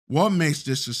What makes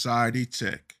this society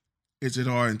tick? Is it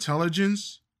our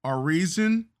intelligence, our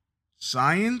reason,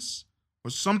 science, or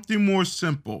something more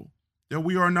simple that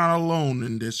we are not alone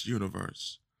in this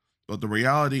universe? But the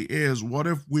reality is, what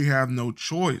if we have no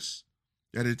choice?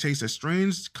 That it takes a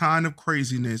strange kind of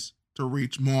craziness to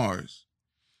reach Mars.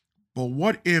 But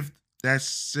what if that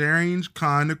strange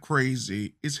kind of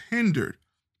crazy is hindered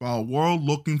by a world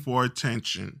looking for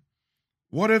attention?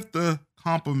 What if the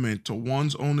complement to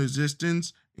one's own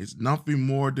existence is nothing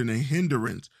more than a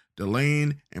hindrance,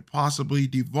 delaying and possibly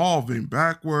devolving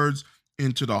backwards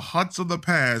into the huts of the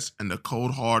past and the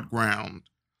cold hard ground?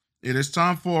 It is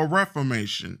time for a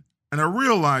reformation and a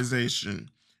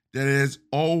realization that it has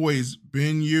always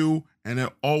been you and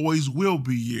it always will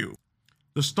be you.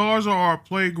 The stars are our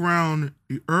playground,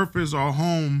 the earth is our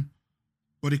home,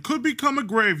 but it could become a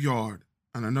graveyard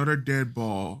and another dead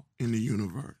ball in the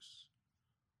universe.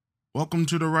 Welcome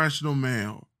to The Rational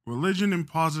Male, Religion and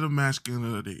Positive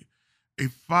Masculinity, a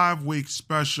 5-week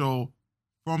special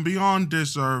from Beyond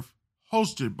This Earth,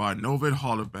 hosted by Novid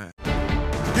Hollaback.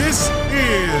 This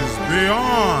is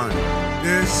Beyond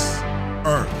This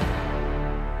Earth.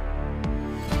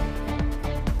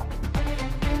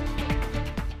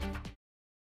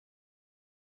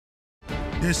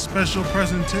 This special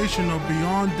presentation of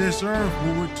Beyond This Earth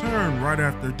will return right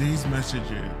after these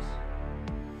messages.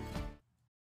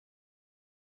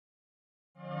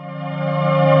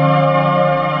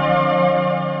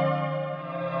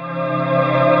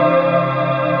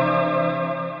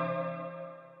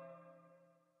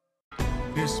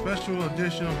 This special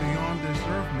edition of Beyond This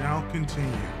Earth now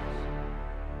continues.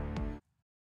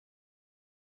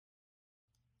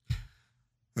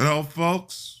 Hello,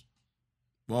 folks.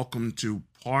 Welcome to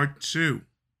part 2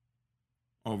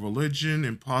 of Religion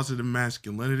and Positive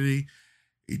Masculinity,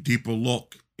 a deeper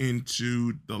look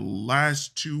into the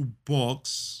last 2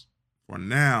 books, for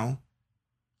now,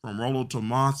 from Rollo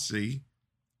Tomassi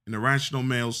in the Rational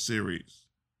Male series.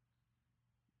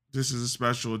 This is a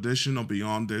special edition of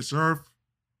Beyond This Earth.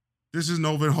 This is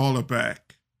Novid Hollaback.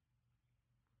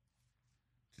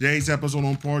 Today's episode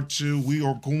on part 2, we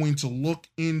are going to look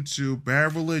into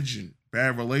bad religion,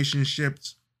 bad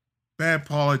relationships, bad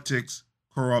politics,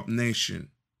 corrupt nation.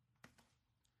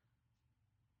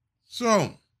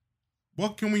 So,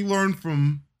 what can we learn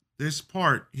from this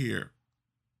part here?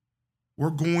 We're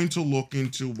going to look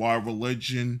into why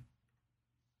religion,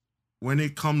 when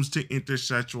it comes to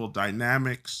intersexual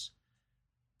dynamics,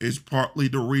 is partly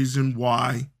the reason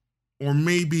why, or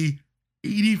maybe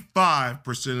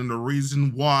 85% of the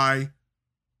reason why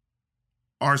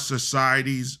our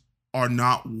societies are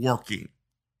not working.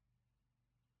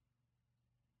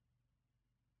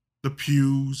 The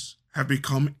pews have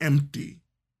become empty.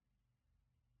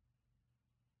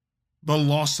 The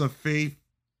loss of faith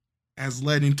has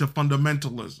led into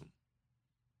fundamentalism.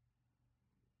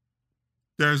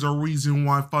 There's a reason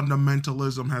why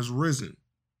fundamentalism has risen.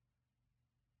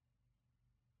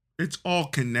 It's all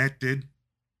connected.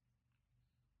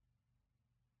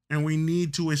 And we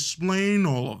need to explain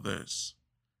all of this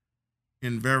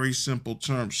in very simple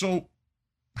terms. So,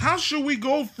 how should we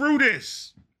go through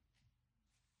this?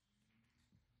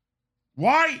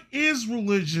 Why is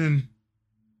religion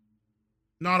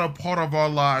not a part of our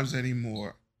lives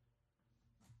anymore?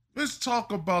 Let's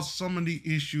talk about some of the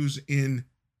issues in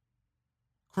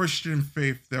Christian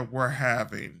faith that we're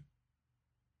having.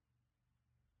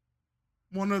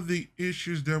 One of the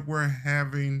issues that we're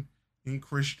having in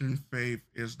Christian faith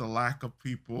is the lack of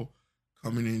people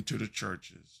coming into the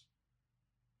churches,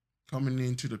 coming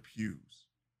into the pews,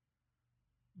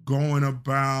 going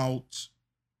about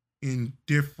in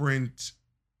different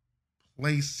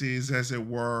places, as it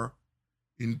were,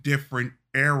 in different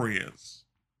areas,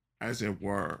 as it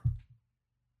were.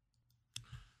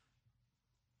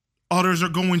 Others are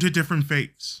going to different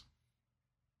faiths.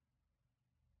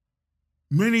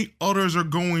 Many others are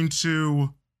going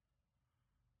to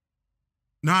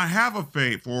not have a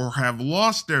faith or have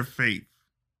lost their faith.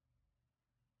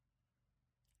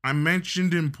 I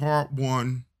mentioned in part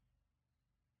 1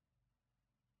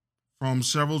 from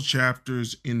several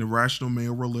chapters in The Rational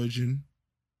Male Religion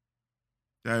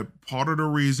that part of the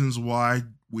reasons why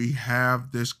we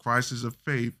have this crisis of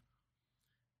faith,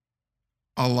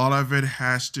 a lot of it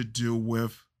has to do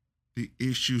with the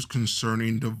issues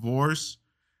concerning divorce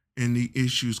and the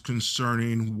issues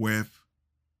concerning with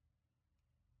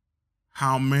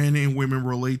how men and women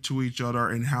relate to each other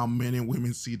and how men and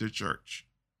women see the church.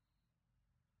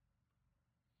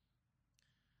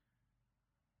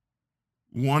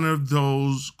 One of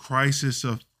those crises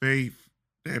of faith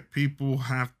that people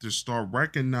have to start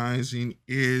recognizing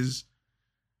is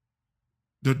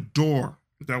the door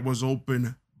that was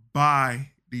opened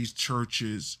by these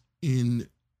churches in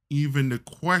even the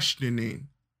questioning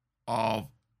of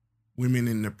women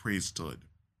in the priesthood.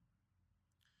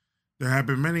 There have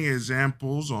been many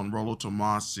examples on Rollo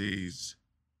Tomasi's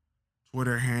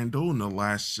Twitter handle in the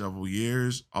last several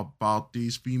years about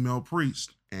these female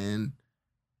priests and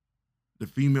the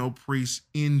female priests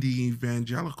in the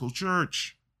evangelical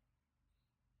church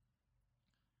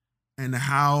and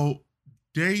how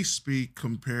they speak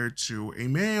compared to a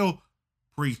male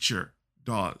preacher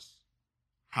does,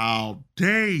 how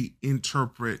they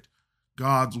interpret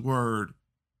God's word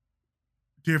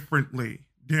differently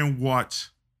than what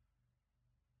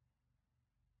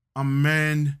a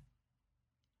man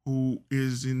who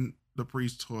is in the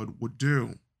priesthood would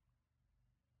do.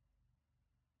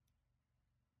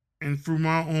 And through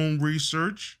my own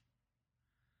research,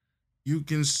 you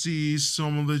can see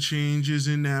some of the changes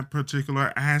in that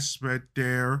particular aspect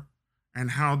there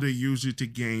and how they use it to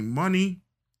gain money,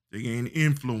 to gain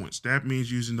influence. That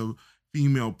means using the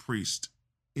female priest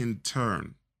in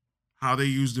turn, how they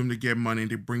use them to get money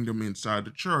to bring them inside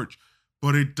the church,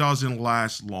 but it doesn't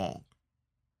last long.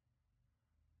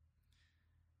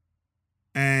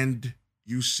 And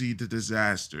you see the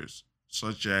disasters,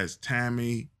 such as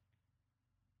Tammy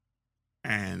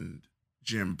and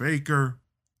Jim Bakker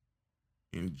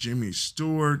and Jimmy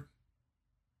Stewart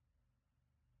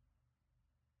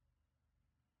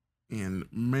and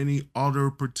many other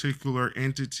particular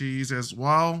entities as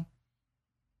well.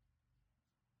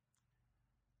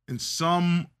 And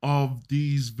some of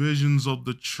these visions of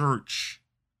the church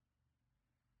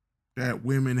that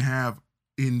women have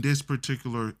in this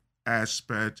particular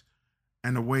aspect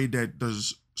and the way that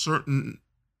there's certain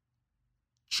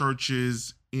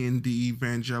churches in the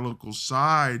evangelical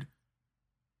side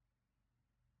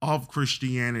of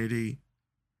Christianity,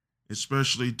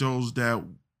 especially those that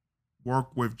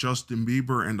work with Justin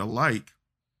Bieber and the like,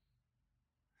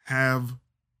 have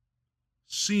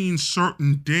seen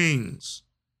certain things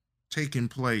taking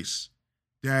place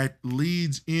that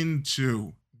leads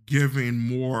into giving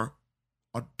more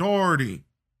authority,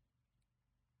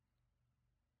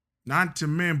 not to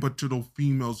men, but to the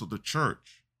females of the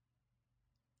church.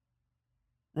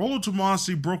 Rollo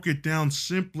Tomasi broke it down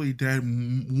simply that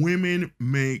women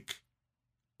make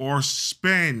or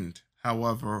spend,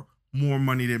 however, more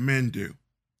money than men do.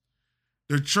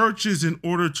 The churches, in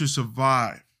order to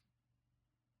survive,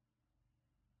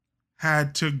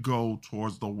 had to go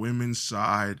towards the women's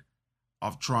side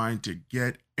of trying to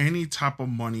get any type of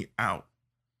money out.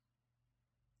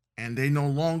 And they no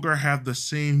longer have the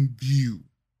same view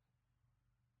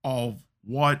of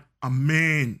what a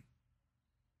man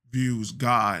views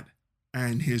God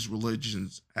and his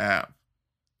religions have.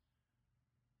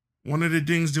 One of the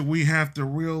things that we have to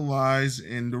realize,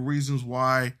 and the reasons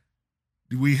why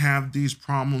we have these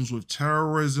problems with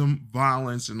terrorism,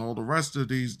 violence, and all the rest of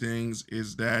these things,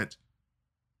 is that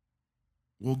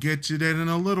we'll get to that in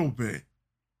a little bit.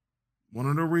 One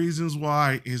of the reasons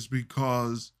why is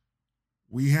because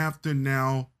we have to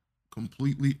now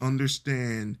completely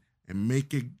understand and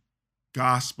make it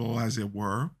gospel, as it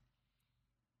were,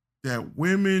 that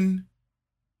women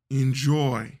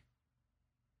enjoy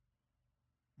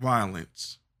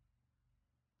violence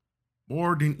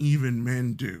more than even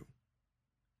men do.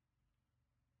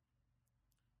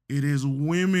 It is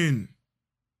women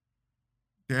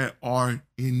that are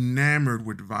enamored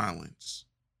with violence.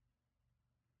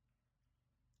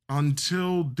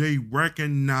 Until they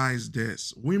recognize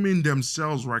this, women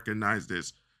themselves recognize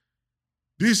this.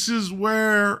 This is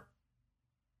where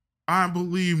I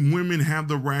believe women have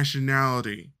the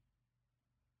rationality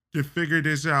to figure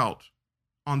this out.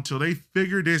 Until they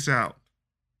figure this out,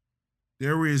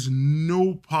 there is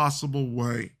no possible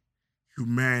way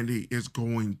humanity is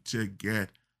going to get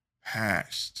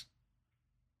past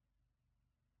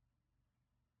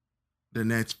the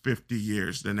next 50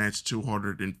 years, the next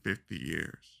 250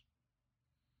 years.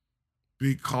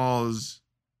 Because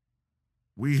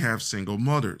we have single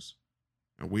mothers,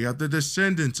 and we have the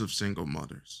descendants of single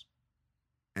mothers.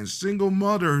 And single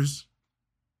mothers,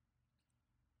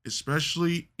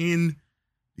 especially in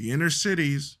the inner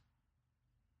cities,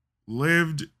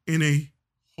 lived in a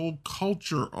whole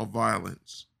culture of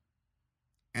violence.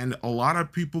 And a lot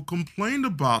of people complained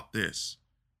about this,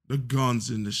 the guns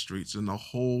in the streets and the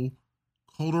whole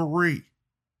coterie.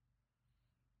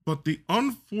 But the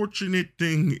unfortunate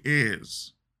thing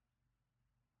is,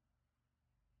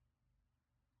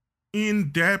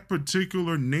 in that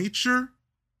particular nature,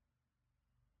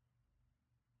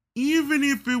 even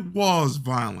if it was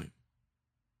violent,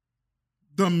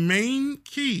 the main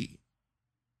key,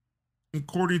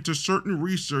 according to certain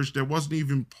research that wasn't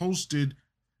even posted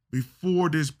before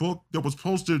this book that was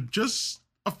posted just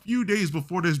a few days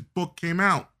before this book came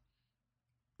out,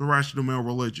 The Rational Male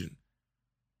Religion,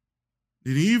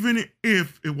 that even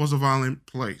if it was a violent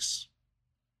place,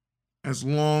 as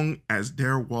long as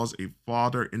there was a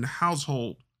father in the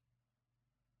household,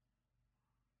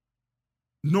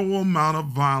 no amount of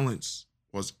violence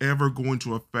was ever going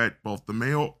to affect both the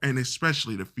male and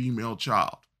especially the female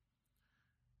child.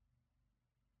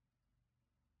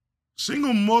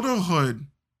 Single motherhood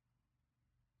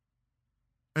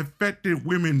affected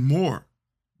women more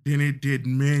than it did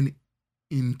men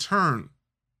in turn.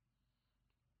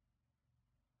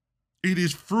 It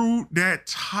is through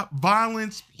that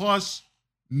violence plus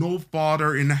no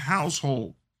father in the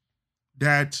household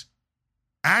that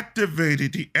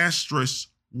activated the estrus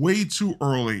way too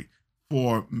early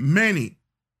for many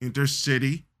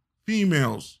intercity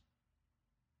females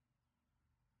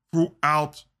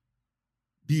throughout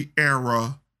the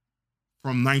era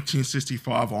from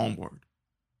 1965 onward.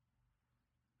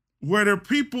 Whether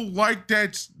people like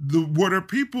that, whether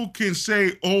people can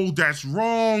say, oh, that's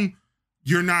wrong,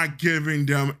 you're not giving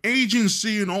them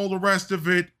agency and all the rest of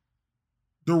it,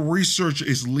 the research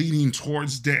is leaning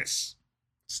towards this.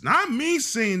 It's not me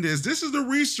saying this. This is the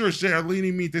research that are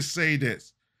leading me to say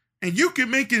this. And you can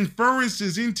make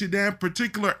inferences into that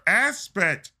particular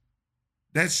aspect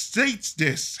that states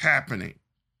this happening.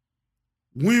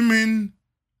 Women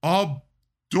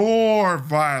adore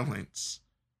violence.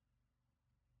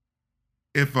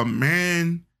 If a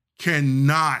man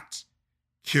cannot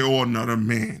kill another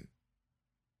man,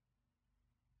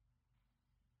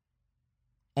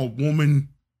 a woman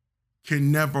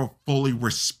can never fully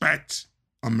respect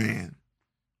a man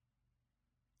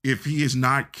if he is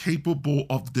not capable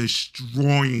of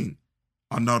destroying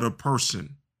another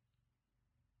person.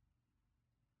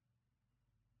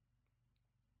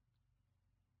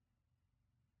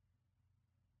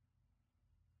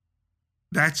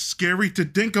 That's scary to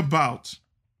think about.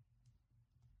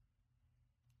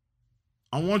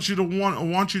 I want you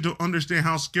to understand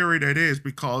how scary that is,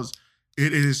 because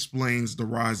it explains the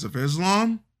rise of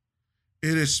Islam.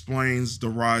 It explains the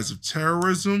rise of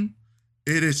terrorism.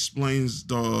 It explains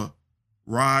the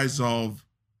rise of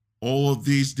all of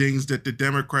these things that the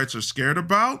Democrats are scared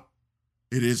about.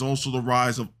 It is also the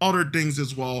rise of other things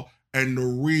as well. And the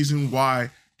reason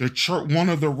why the church, one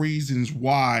of the reasons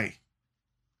why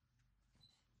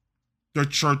the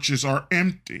churches are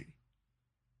empty.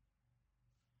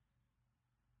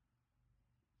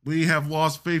 We have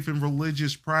lost faith in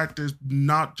religious practice,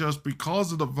 not just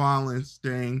because of the violence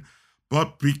thing,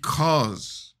 but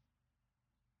because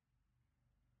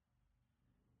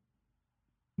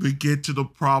we get to the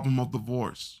problem of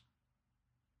divorce.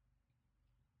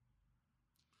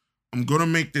 I'm going to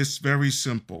make this very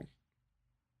simple.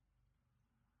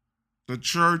 The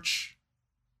church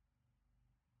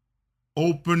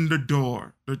opened the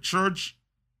door. The church,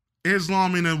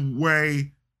 Islam in a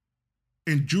way,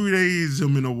 and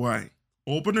Judaism in a way,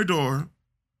 opened the door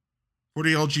for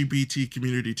the LGBT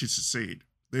community to succeed.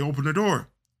 They opened the door,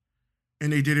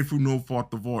 and they did it through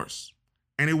no-fault divorce.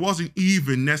 And it wasn't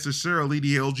even necessarily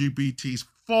the LGBT's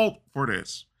fault for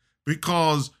this,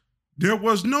 because there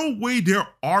was no way their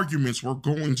arguments were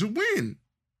going to win.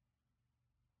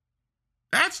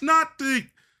 That's not to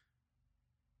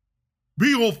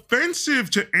be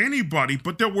offensive to anybody,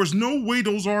 but there was no way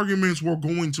those arguments were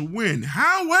going to win.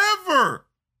 However,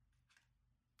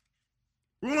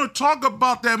 we're going to talk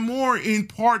about that more in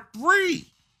part 3.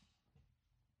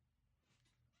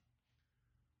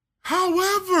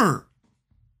 However,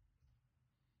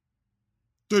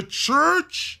 the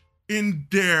church, in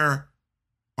their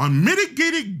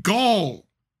unmitigated gall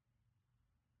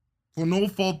for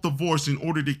no-fault divorce in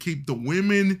order to keep the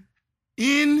women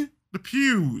in the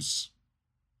pews,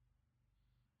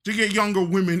 to get younger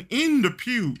women in the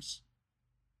pews,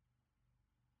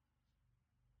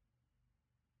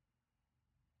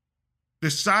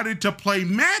 decided to play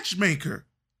matchmaker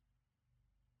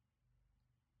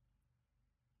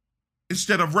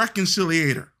instead of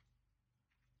reconciliator.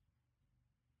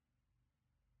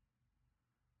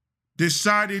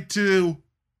 Decided to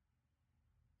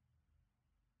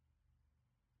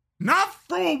not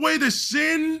throw away the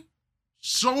sin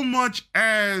so much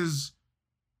as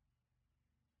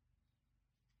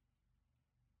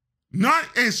not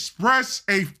express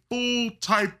a full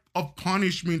type of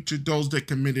punishment to those that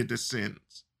committed the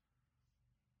sins,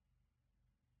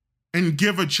 and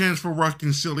give a chance for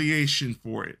reconciliation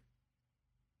for it.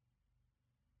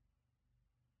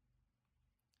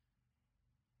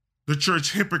 The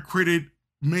church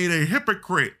made a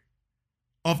hypocrite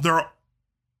of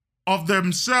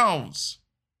themselves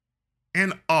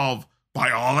and of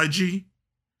biology,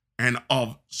 and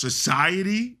of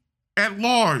society at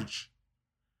large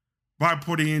by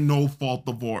putting in no-fault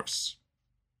divorce.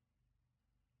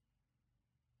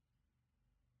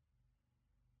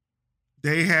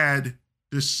 They had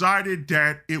decided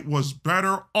that it was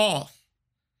better off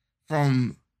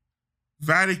from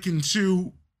Vatican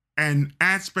II and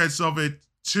aspects of it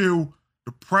to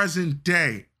the present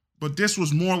day. But this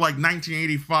was more like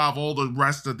 1985, all the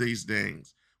rest of these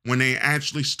things, when they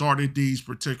actually started these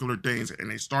particular things and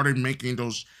they started making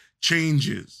those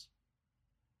changes.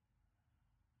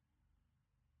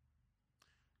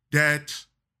 That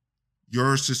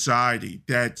your society,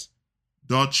 that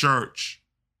the church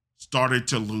started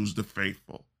to lose the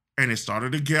faithful. And it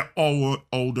started to get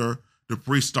older. The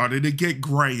priests started to get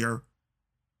grayer.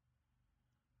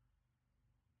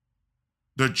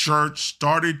 The church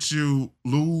started to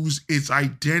lose its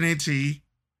identity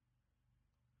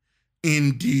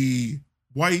in the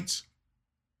white,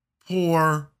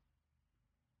 poor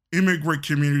immigrant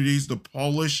communities, the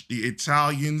Polish, the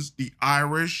Italians, the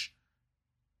Irish,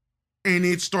 and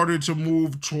it started to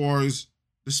move towards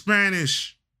the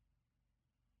Spanish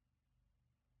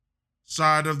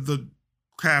side of the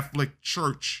Catholic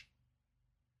Church.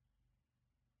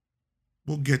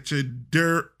 We'll get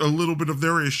to a little bit of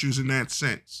their issues in that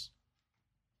sense.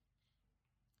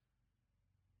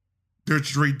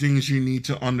 There's three things you need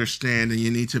to understand, and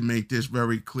you need to make this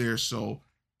very clear so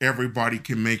everybody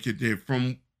can make it there.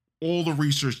 From all the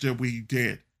research that we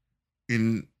did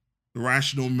in The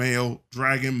Rational Male,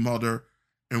 Dragon Mother,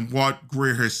 and what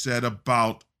Greer has said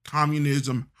about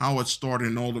communism, how it started,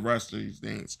 and all the rest of these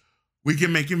things, we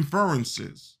can make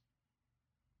inferences.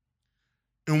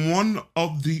 And one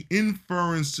of the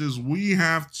inferences we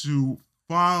have to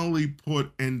finally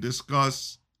put and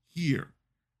discuss here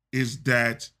is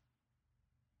that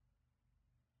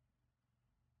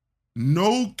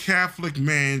no Catholic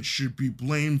man should be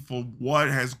blamed for what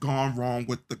has gone wrong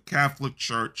with the Catholic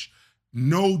Church.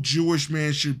 No Jewish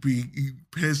man should be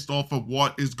pissed off of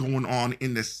what is going on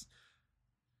in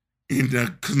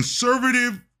the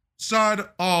conservative side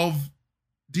of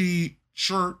the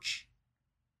church.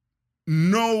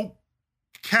 No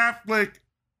Catholic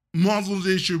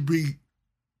Muslims should be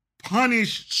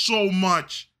punished so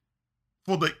much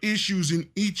for the issues in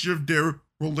each of their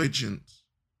religions.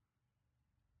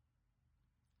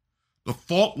 The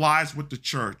fault lies with the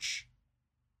church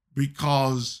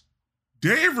because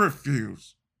they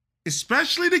refuse,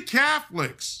 especially the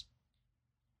Catholics,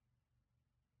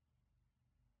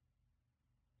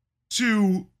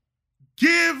 to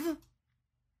give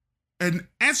an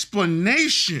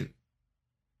explanation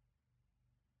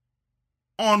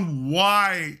on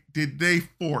why did they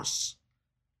force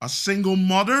a single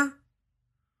mother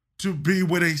to be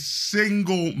with a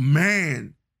single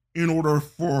man in order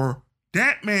for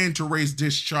that man to raise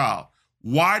this child.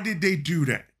 Why did they do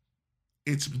that?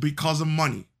 It's because of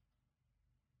money.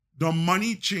 The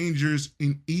money changers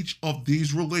in each of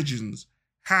these religions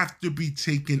have to be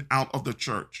taken out of the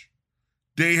church.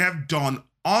 They have done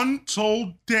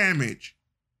untold damage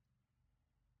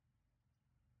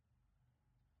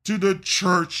to the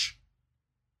church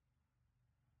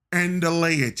and the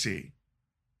laity.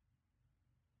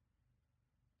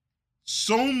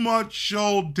 So much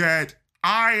so that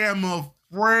I am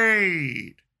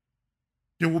afraid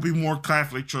there will be more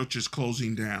Catholic churches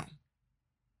closing down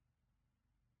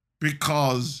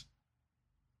because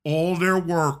all their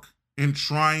work in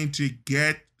trying to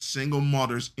get single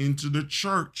mothers into the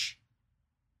church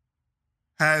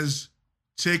has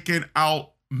taken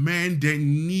out men that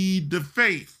need the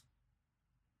faith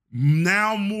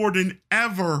now more than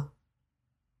ever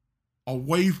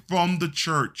away from the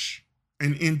church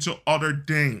and into other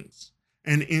things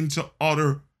and into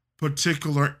other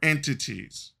particular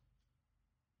entities,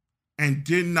 and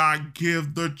did not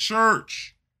give the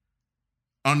church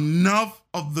enough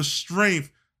of the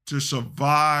strength to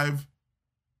survive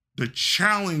the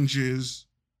challenges,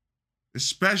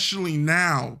 especially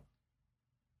now,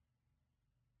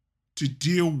 to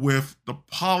deal with the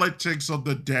politics of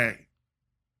the day.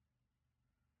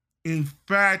 In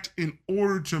fact, in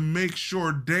order to make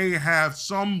sure they have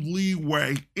some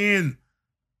leeway in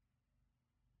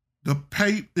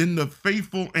the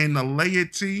faithful and the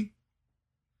laity,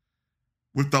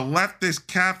 with the leftist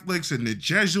Catholics and the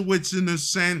Jesuits in a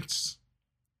sense,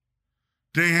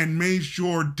 they had made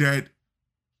sure that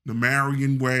the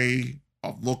Marian way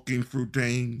of looking through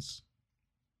things,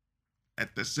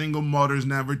 that the single mothers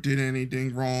never did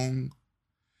anything wrong,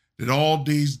 that all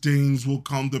these things will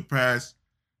come to pass,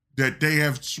 that they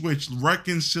have switched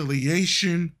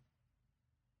reconciliation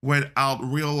without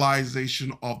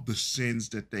realization of the sins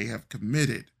that they have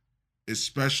committed,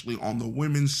 especially on the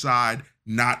women's side,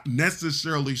 not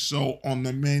necessarily so on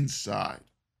the men's side.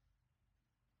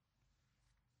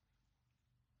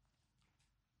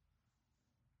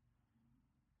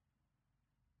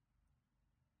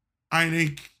 I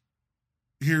think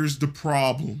here's the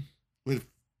problem with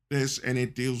this, and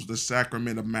it deals with the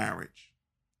sacrament of marriage.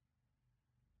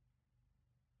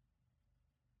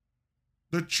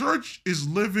 The church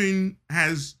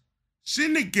has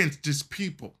sinned against its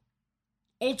people.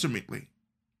 Ultimately,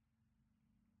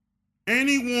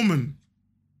 any woman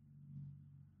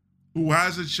who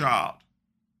has a child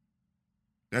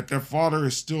that their father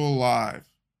is still alive,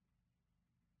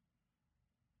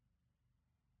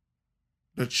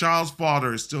 the child's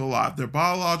father is still alive, their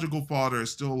biological father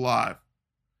is still alive,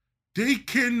 they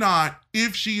cannot,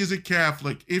 if she is a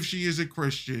Catholic, if she is a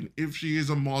Christian, if she is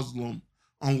a Muslim,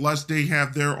 unless they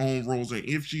have their own rules, and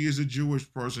if she is a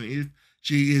Jewish person, if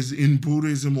she is in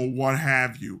Buddhism or what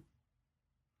have you,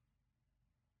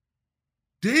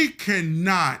 they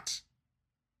cannot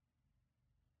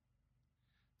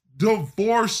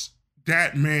divorce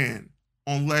that man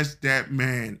unless that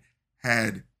man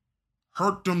had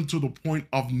hurt them to the point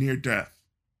of near death,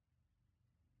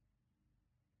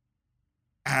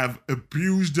 have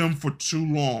abused them for too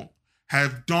long,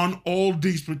 have done all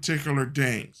these particular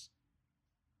things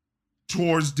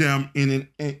towards them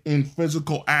in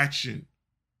physical action.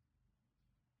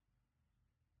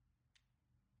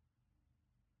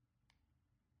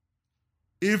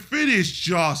 If it is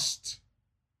just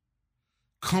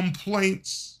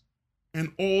complaints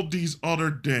and all these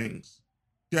other things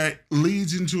that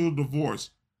leads into a divorce,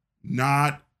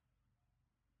 not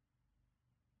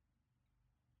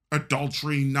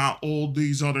adultery, not all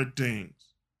these other things,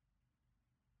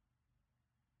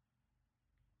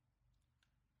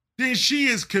 then she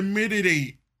has committed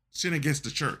a sin against the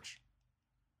church.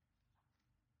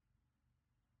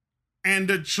 And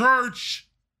the church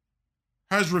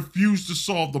has refused to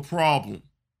solve the problem.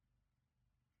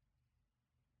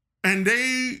 And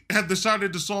they have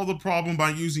decided to solve the problem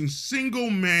by using single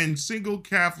men, single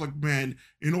Catholic men,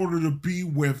 in order to be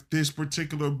with this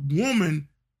particular woman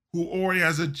who already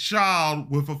has a child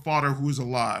with a father who is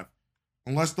alive.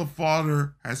 Unless the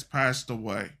father has passed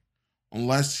away,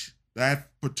 unless that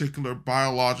particular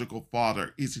biological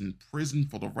father is in prison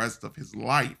for the rest of his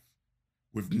life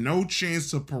with no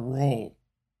chance of parole,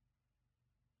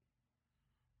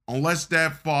 unless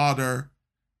that father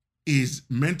is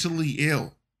mentally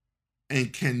ill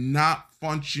and cannot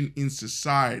function in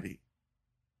society,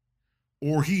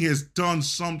 or he has done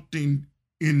something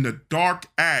in the dark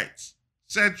acts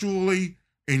sexually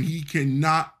and he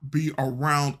cannot be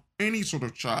around any sort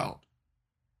of child,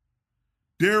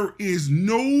 there is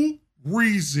no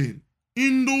reason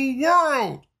in the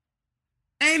world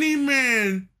any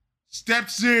man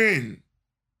steps in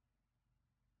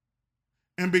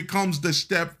and becomes the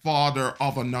stepfather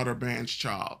of another man's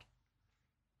child.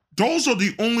 Those are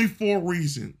the only 4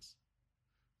 reasons.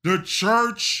 The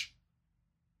church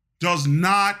does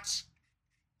not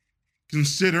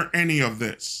consider any of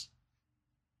this.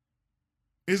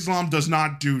 Islam does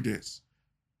not do this.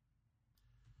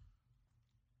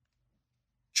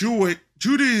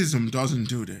 Judaism doesn't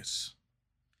do this.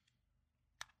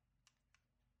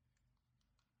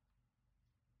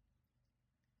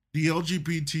 The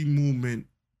LGBT movement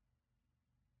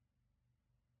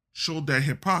showed that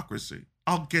hypocrisy.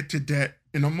 I'll get to that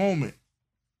in a moment.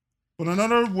 But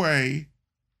another way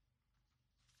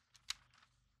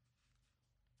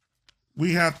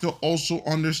we have to also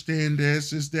understand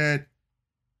this is that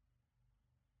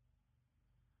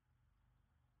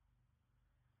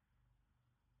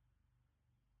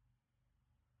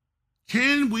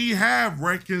can we have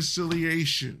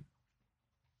reconciliation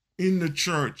in the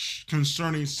church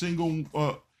concerning single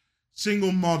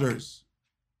mothers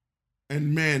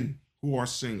and men who are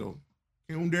single?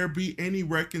 Can there be any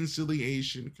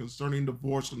reconciliation concerning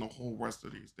divorce and the whole rest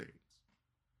of these things?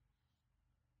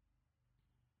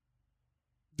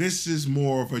 This is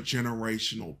more of a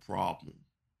generational problem.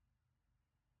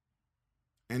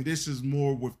 And this is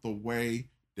more with the way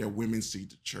that women see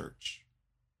the church.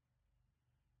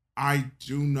 I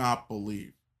do not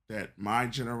believe that my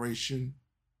generation,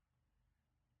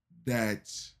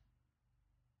 that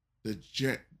the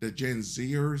Gen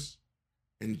Zers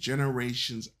and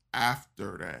generations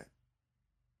after that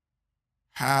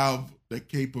have the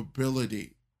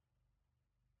capability,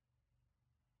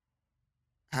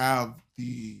 have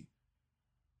the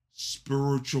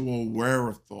spiritual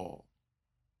wherewithal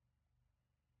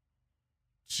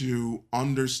to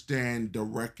understand the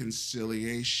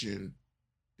reconciliation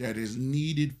that is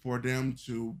needed for them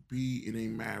to be in a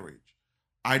marriage.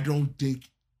 I don't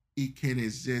think it can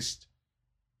exist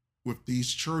with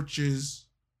these churches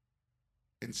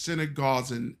and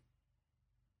synagogues and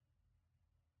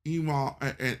imam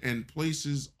and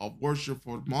places of worship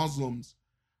for Muslims,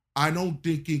 I don't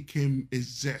think it can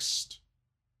exist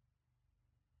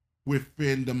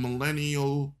within the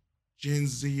millennial, Gen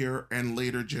Zer, and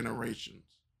later generations.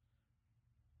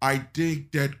 I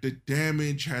think that the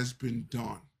damage has been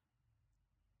done.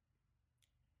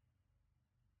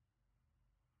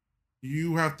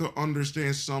 You have to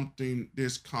understand something,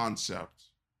 this concept.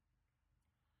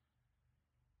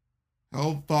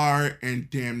 Hellfire and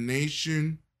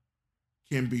damnation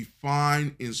can be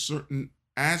fine in certain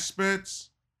aspects,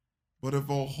 but if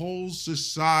a whole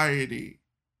society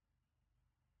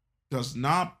does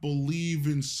not believe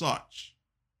in such,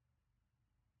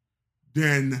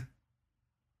 then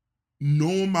no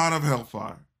amount of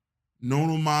hellfire, no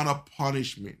amount of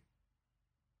punishment,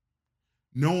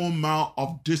 no amount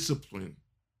of discipline,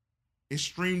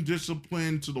 extreme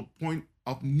discipline to the point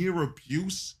of near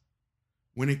abuse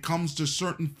when it comes to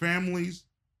certain families,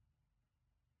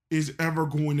 is ever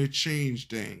going to change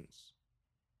things.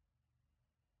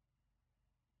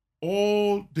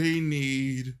 All they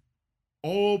need,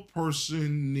 all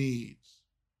person needs,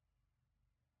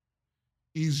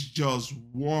 is just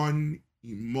one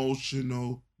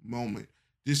emotional moment.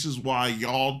 This is why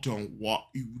y'all don't watch.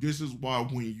 This is why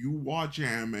when you watch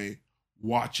anime,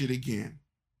 watch it again.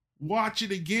 Watch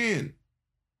it again.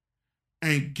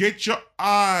 And get your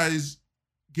eyes,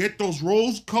 get those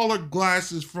rose-colored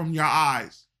glasses from your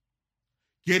eyes.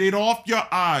 Get it off your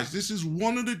eyes. This is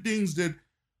one of the things that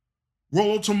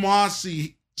Rollo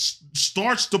Tomasi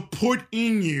starts to put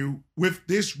in you with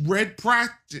this red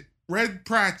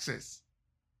praxis,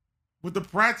 with the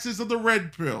praxis of the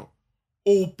red pill.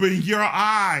 Open your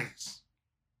eyes.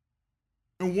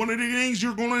 And one of the things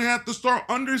you're going to have to start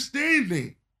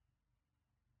understanding,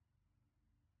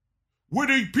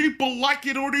 whether people like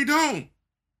it or they don't,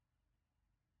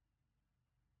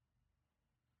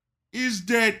 is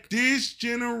that this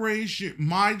generation,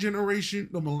 my generation,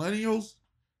 the millennials,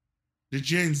 the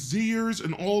Gen Zers,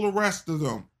 and all the rest of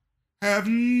them, have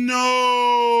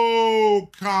no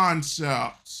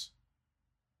concepts.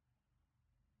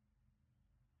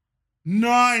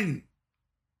 None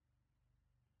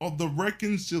of the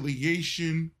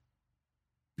reconciliation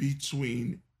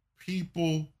between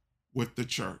people with the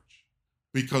church,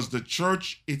 because the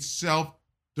church itself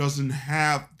doesn't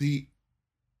have the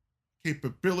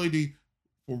capability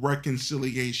for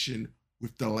reconciliation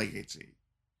with the laity,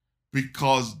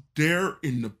 because they're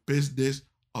in the business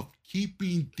of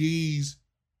keeping these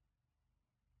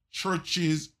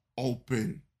churches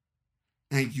open.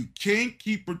 And you can't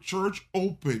keep a church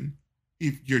open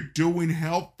if you're doing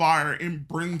hellfire and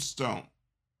brimstone.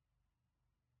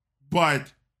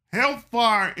 But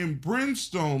hellfire and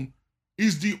brimstone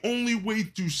is the only way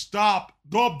to stop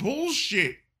the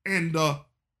bullshit and the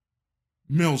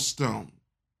millstone.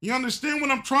 You understand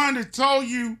what I'm trying to tell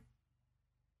you?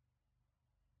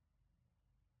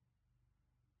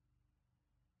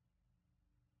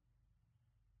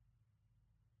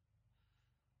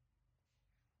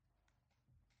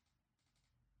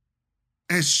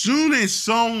 As soon as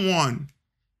someone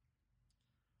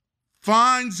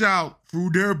finds out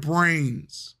through their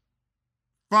brains,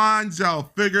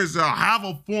 figures out, have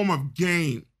a form of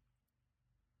gain,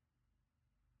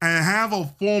 and have a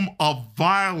form of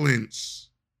violence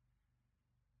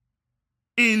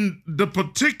in the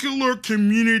particular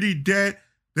community that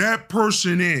that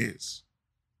person is,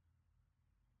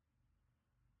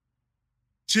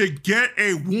 to get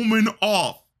a woman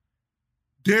off,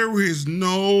 there is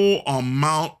no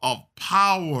amount of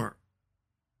power,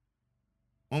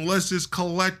 unless it's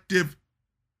collective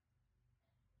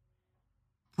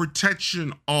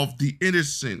protection of the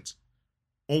innocent,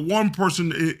 or one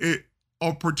person,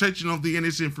 or protection of the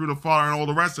innocent through the fire and all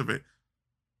the rest of it,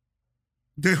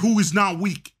 that who is not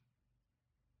weak.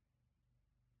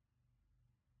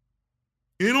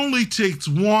 It only takes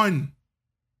one,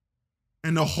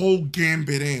 and the whole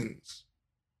gambit ends.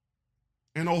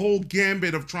 And the whole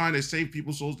gambit of trying to save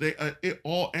people's souls, it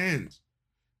all ends.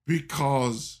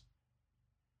 Because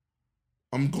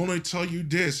I'm going to tell you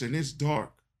this, and it's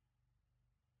dark.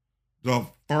 The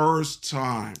first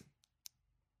time,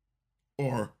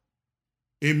 or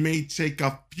it may take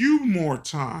a few more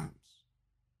times,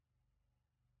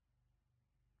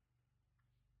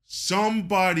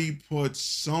 somebody puts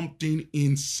something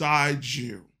inside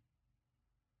you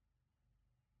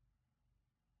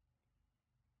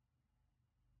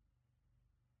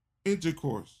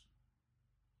intercourse.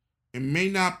 It may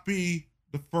not be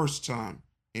the first time.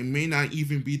 It may not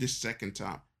even be the second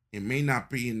time. It may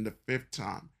not be in the fifth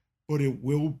time, but it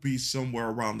will be somewhere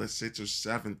around the sixth or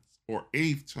seventh or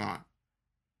 8th time.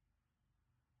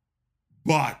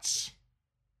 But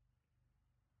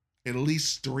at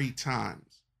least 3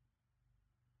 times,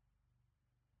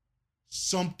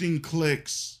 something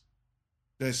clicks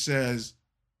that says,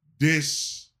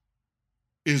 this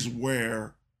is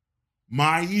where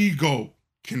my ego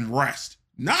can rest.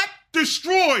 Not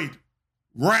destroyed,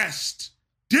 rest.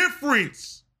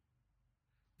 Difference.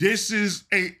 This is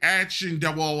an action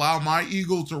that will allow my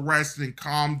ego to rest and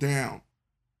calm down.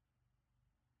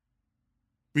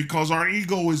 Because our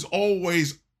ego is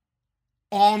always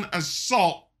on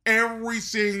assault every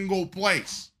single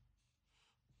place.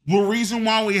 The reason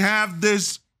why we have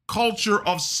this culture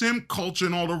of simp culture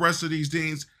and all the rest of these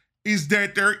things is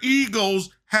that their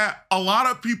egos have, a lot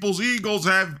of people's egos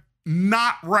have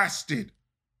not rested.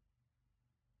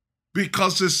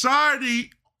 Because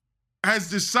society has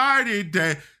decided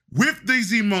that with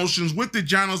these emotions, with the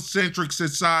gynocentric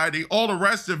society, all the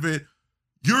rest of it,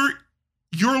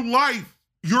 your life,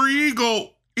 your ego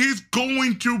is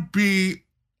going to be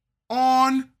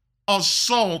on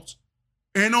assault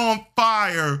and on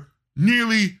fire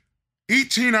nearly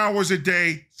 18 hours a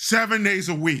day, 7 days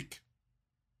a week.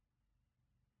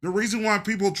 The reason why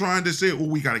people are trying to say, oh,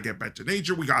 we got to get back to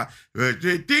nature,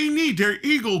 they need their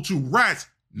ego to rest,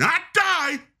 not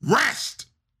die, rest.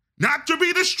 Not to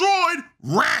be destroyed,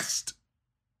 rest.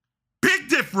 Big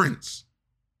difference.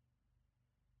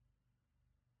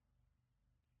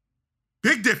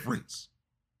 Big difference.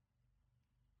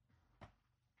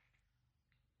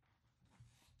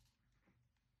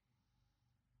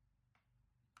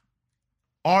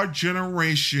 Our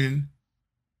generation's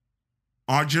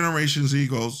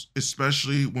egos,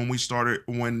 especially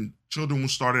when children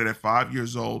started at 5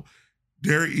 years old,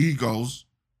 their egos,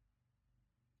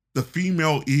 the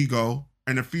female ego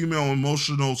and the female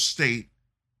emotional state,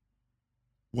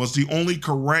 was the only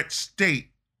correct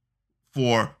state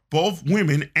for both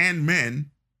women and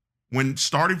men, when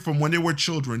starting from when they were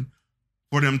children,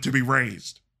 for them to be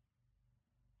raised.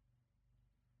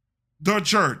 The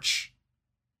church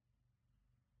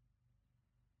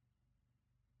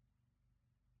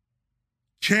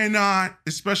cannot,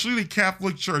 especially the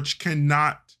Catholic Church,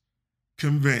 cannot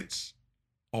convince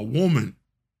a woman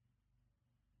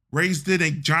raised in a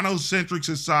gynocentric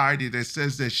society that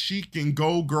says that she can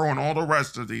go girl and all the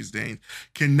rest of these things,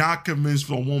 cannot convince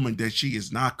a woman that she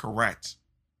is not correct.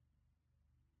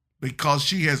 Because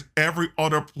she has every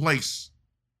other place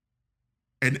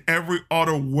and every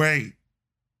other way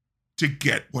to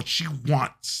get what she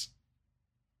wants.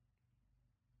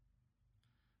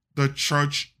 The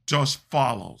church just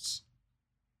follows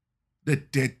the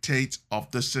dictates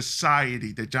of the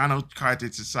society, the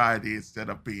gynocentric society, instead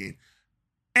of being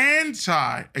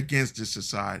anti against the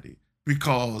society,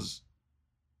 because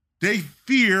they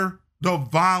fear the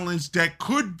violence that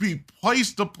could be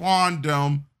placed upon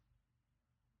them.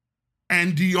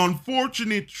 And the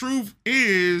unfortunate truth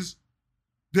is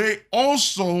they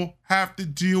also have to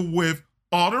deal with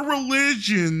other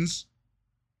religions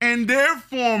and their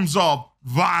forms of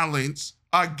violence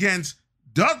against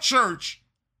the church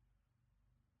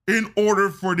in order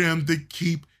for them to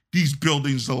keep these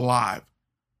buildings alive.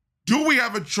 Do we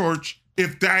have a church?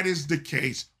 If that is the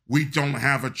case, we don't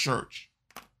have a church.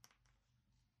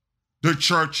 The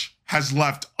church has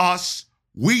left us.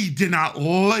 We did not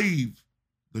leave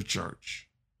the church.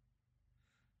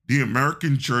 The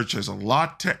American church has a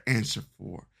lot to answer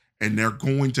for, and they're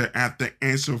going to have to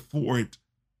answer for it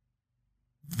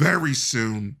very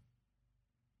soon.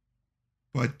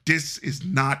 But this is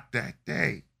not that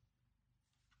day.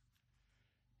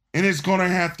 And it's going to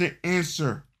have to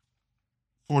answer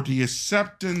for the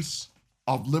acceptance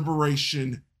of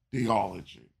liberation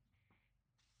theology.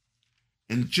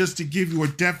 And just to give you a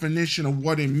definition of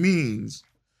what it means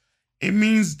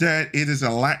that it is a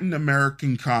Latin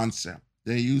American concept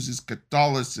that uses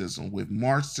Catholicism with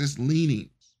Marxist leanings.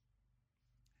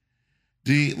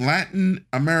 The Latin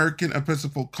American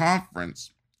Episcopal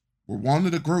Conference were one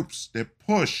of the groups that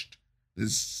pushed the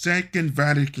Second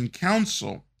Vatican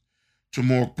Council to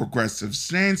more progressive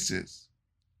stances.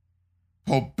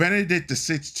 Pope Benedict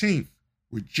XVI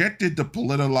rejected the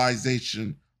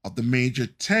politicalization of the major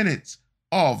tenets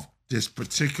of this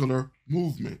particular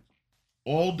movement.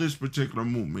 All this particular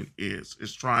movement is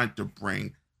trying to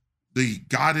bring the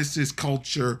goddesses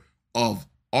culture of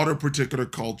other particular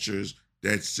cultures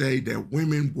that say that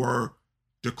women were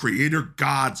the creator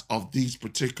gods of these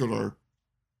particular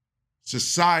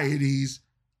societies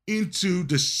into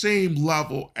the same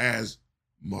level as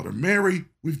Mother Mary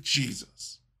with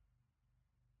Jesus.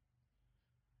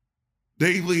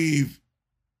 They leave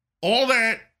all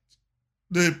that,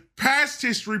 the past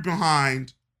history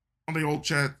behind on the Old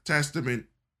Testament,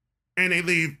 and they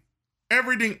leave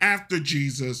everything after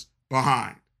Jesus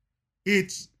behind.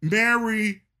 It's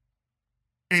Mary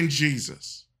and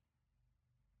Jesus.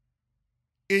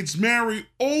 It's Mary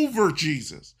over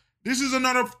Jesus. This is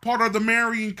another part of the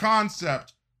marrying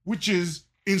concept, which is,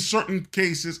 in certain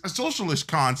cases, a socialist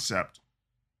concept.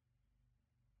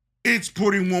 It's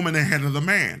putting woman ahead of the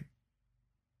man.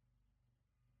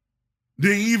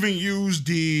 They even use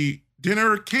the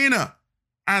dinner at Cana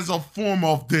as a form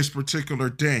of this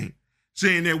particular thing,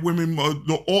 saying that women,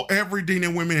 everything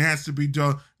that women has to be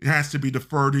done, has to be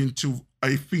deferred into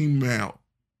a female.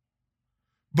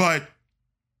 But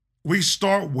we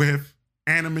start with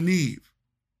Adam and Eve.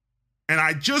 And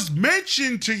I just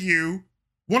mentioned to you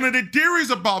one of the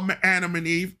theories about Adam and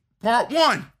Eve, part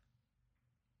one,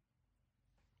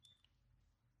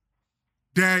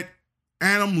 that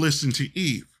Adam listened to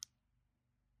Eve.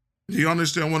 Do you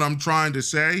understand what I'm trying to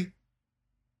say?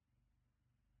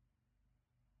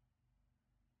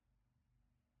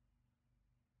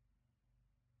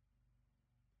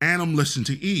 Adam listened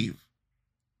to Eve.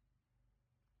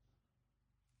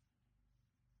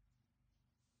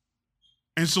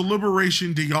 And so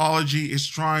liberation theology is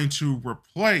trying to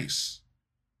replace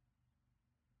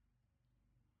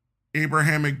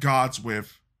Abrahamic gods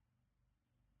with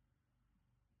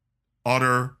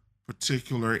other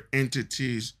particular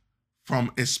entities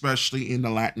from, especially in the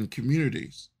Latin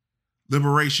communities.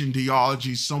 Liberation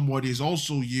theology somewhat is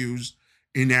also used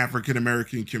in African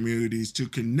American communities to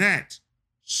connect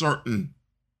certain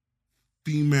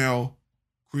female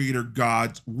creator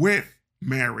gods with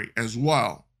Mary as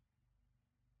well.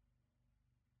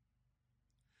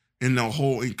 And the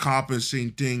whole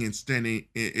encompassing thing, instead,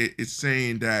 it's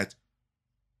saying that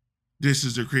this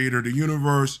is the creator of the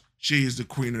universe, she is the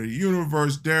queen of the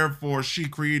universe, therefore she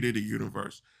created the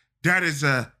universe. That is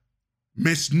a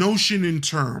misnotion in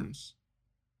terms.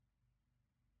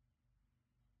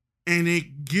 And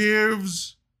it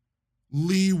gives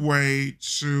leeway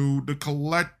to the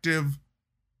collective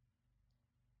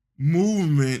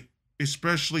movement,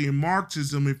 especially in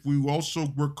Marxism, if we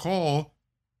also recall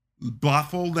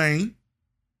Bartholin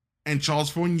and Charles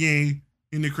Fourier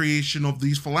in the creation of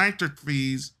these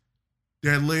philanthropies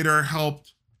that later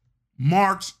helped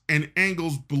Marx and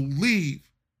Engels believe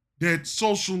that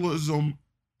socialism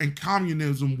and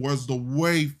communism was the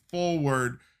way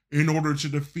forward in order to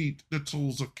defeat the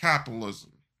tools of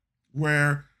capitalism,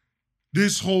 where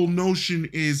this whole notion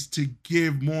is to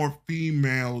give more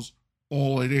females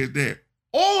all it is there.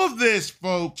 All of this,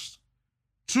 folks,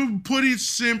 to put it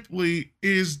simply,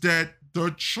 is that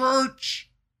the church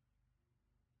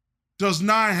does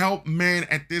not help men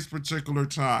at this particular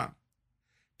time.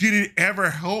 Did it ever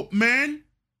help men?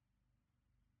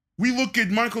 We look at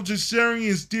Michael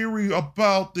Jessarian's theory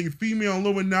about the female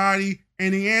Illuminati,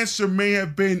 and the answer may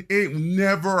have been it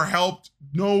never helped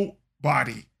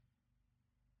nobody.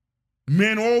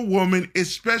 Men or women,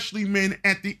 especially men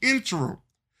at the interim,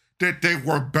 that they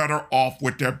were better off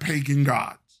with their pagan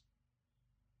gods.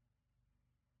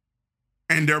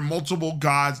 And their multiple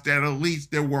gods, that at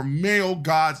least there were male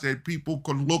gods that people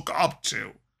could look up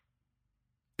to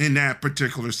in that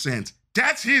particular sense.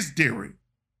 That's his theory.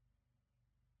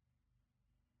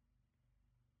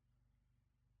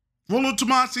 Rollo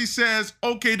Tomassi says,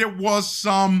 okay, there was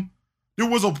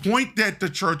a point that the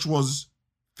church was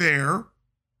fair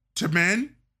to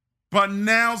men, but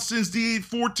now since the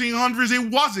 1400s,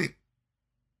 it wasn't.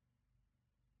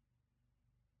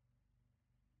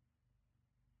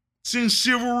 Since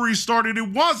chivalry started, it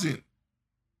wasn't.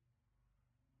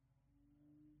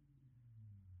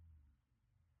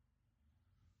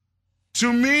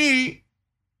 To me,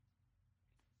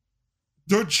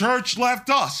 the church left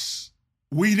us.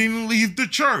 We didn't leave the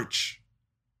church.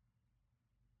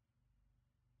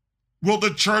 Will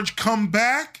the church come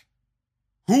back?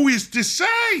 Who is to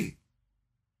say?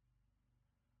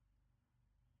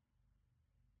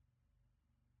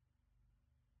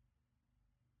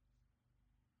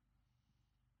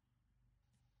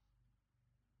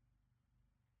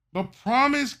 The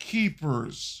Promise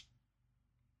Keepers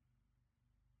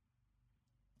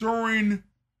during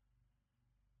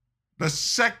the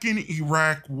Second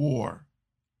Iraq War,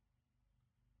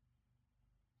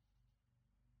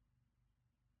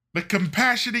 the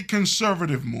Compassionate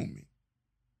Conservative Movement,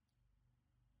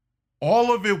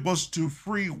 all of it was to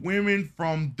free women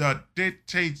from the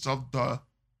dictates of the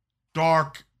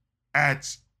dark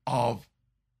acts of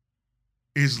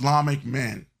Islamic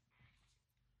men.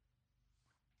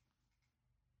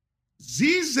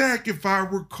 Zizek, if I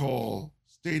recall,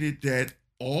 stated that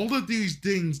all of these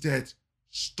things that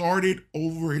started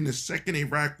over in the Second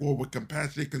Iraq War with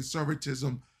compassionate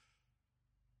conservatism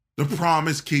the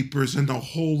Promise Keepers, and the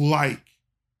whole like,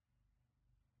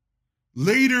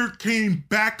 later came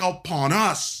back upon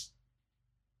us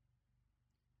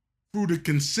through the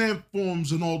consent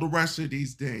forms and all the rest of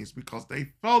these things, because they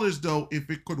felt as though if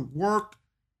it could work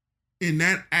in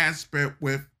that aspect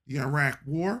with the Iraq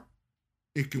War,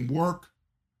 it can work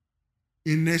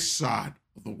in this side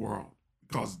of the world.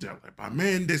 Because they're like, by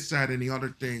man, this side, and the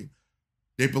other thing,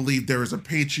 they believe there is a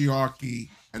patriarchy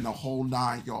and the whole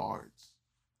 9 yards.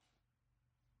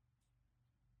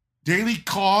 Daily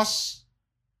Kos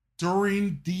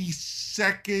during the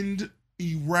second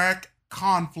Iraq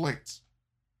conflict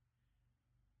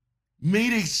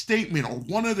made a statement, or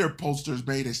one of their posters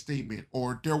made a statement,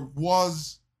 or there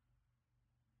was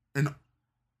an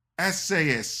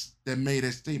essayist that made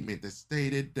a statement that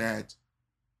stated that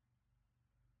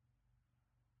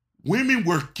women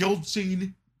were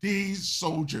guilting these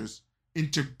soldiers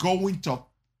into going to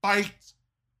fight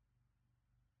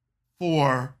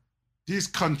for this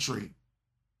country,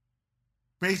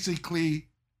 basically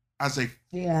as a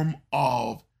form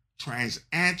of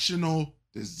transactional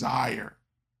desire.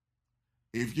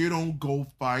 If you don't go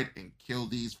fight and kill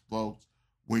these folks,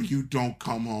 when you don't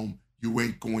come home, you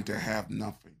ain't going to have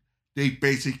nothing. They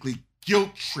basically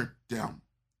guilt tripped them.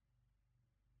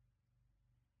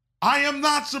 I am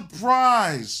not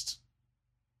surprised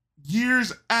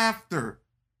years after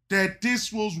that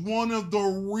this was one of the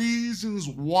reasons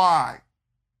why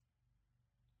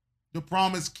the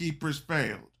Promise Keepers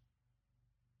failed.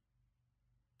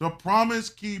 The Promise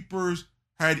Keepers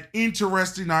had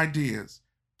interesting ideas,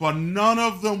 but none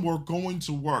of them were going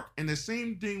to work. And the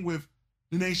same thing with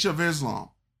the Nation of Islam.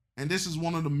 And this is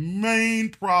one of the main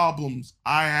problems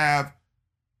I have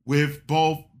with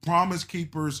both Promise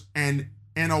Keepers and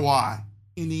NOI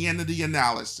in the end of the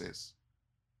analysis.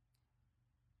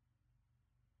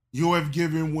 You have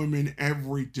given women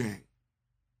everything.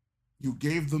 You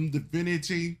gave them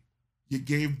divinity. You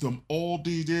gave them all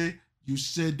they. You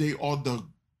said they are the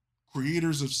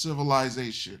creators of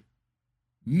civilization.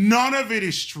 None of it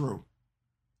is true.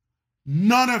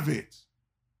 None of it.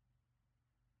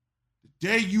 The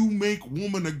day you make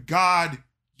woman a god,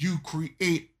 you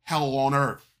create hell on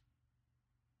earth.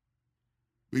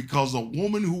 Because a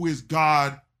woman who is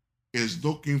God is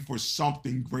looking for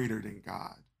something greater than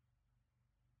God,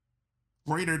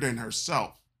 greater than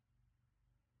herself.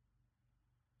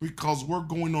 Because we're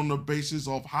going on the basis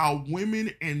of how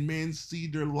women and men see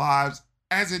their lives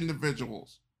as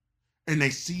individuals, and they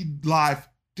see life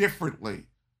differently.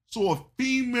 So a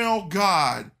female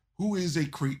God who is a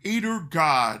creator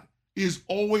God is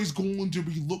always going to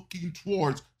be looking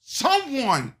towards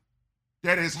someone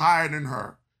that is higher than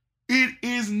her. It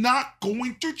is not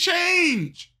going to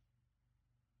change.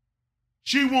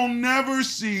 She will never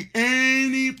see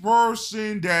any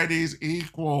person that is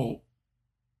equal.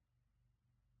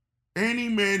 Any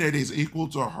man that is equal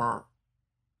to her.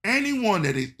 Anyone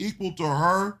that is equal to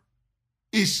her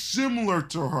is similar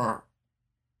to her.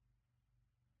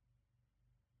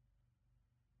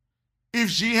 If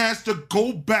she has to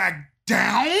go back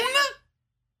down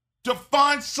to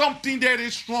find something that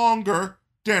is stronger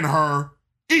than her,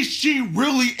 is she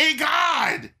really a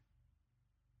god?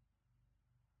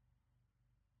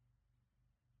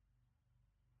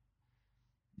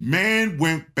 Man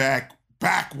went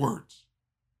backwards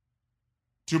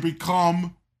to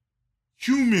become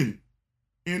human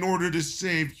in order to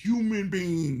save human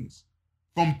beings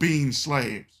from being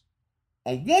slaves.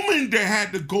 A woman that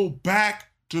had to go back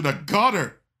to the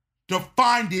gutter to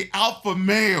find the alpha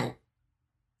male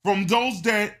from those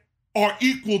that are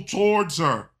equal towards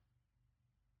her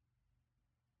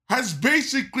has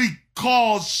basically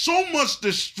caused so much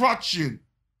destruction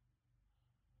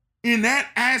in that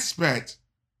aspect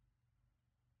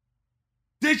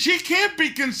that she can't be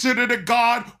considered a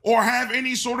god or have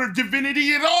any sort of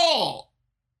divinity at all.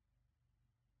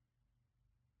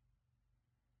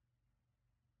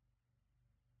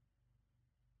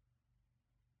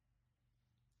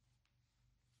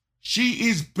 She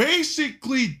is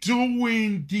basically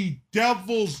doing the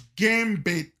devil's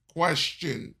gambit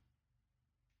question.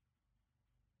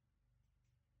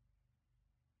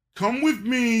 Come with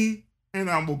me and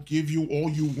I will give you all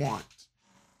you want.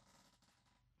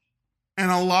 And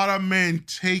a lot of men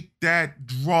take that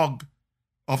drug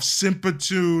of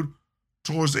sympathy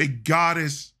towards a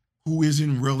goddess who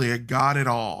isn't really a god at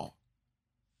all.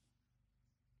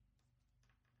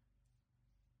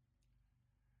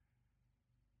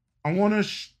 I want to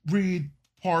read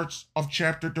parts of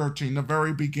chapter 13, the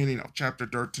very beginning of chapter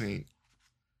 13.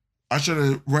 I should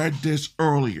have read this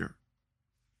earlier,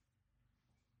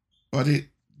 but it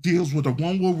deals with a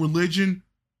one world religion,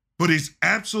 but it's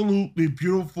absolutely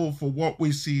beautiful for what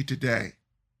we see today.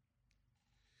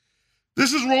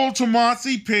 This is Rollo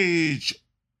Tomassi, page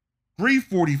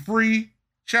 343,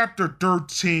 chapter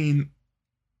 13,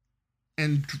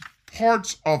 and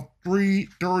parts of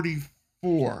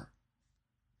 334.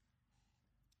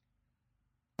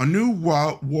 A new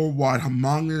worldwide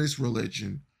homogeneous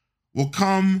religion will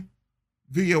come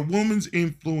via women's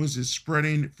influences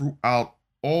spreading throughout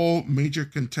all major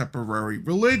contemporary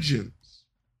religions.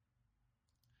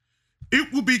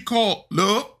 It will be called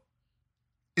love,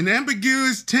 and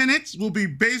ambiguous tenets will be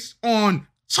based on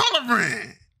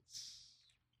tolerance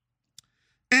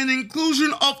and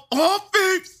inclusion of all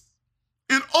faiths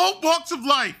and all walks of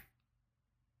life.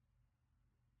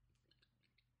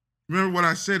 Remember what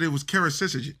I said, it was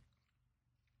charismatic.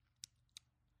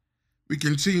 We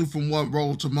continue from what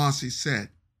Rollo Tomassi said.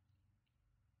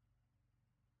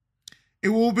 It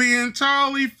will be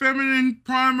entirely feminine,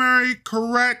 primary,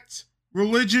 correct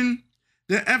religion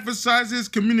that emphasizes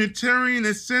communitarian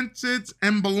essence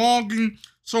and belonging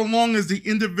so long as the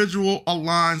individual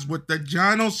aligns with the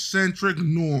gynocentric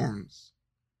norms.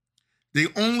 The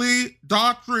only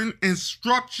doctrine and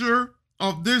structure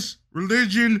of this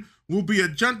religion will be a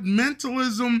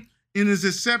judgmentalism in its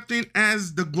accepting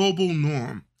as the global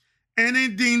norm.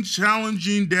 Anything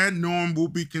challenging that norm will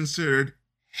be considered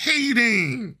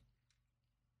hating.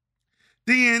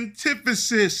 The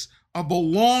antithesis of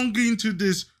belonging to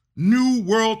this new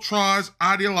world tribe's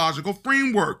ideological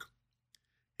framework.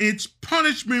 Its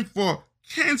punishment for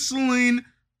canceling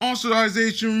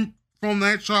ostracization from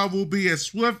that tribe will be as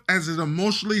swift as it is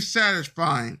emotionally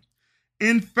satisfying.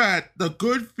 In fact, the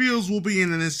good feels will be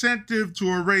an incentive to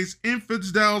erase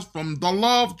infidels from the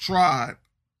love tribe.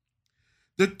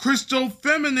 The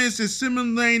Christo-feminists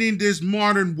assimilating this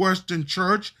modern Western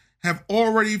church have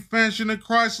already fashioned a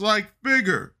Christ-like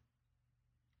figure.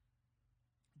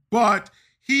 But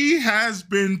he has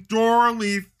been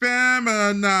thoroughly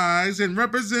feminized and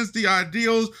represents the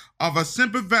ideals of a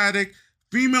sympathetic,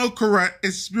 female-correct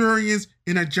experience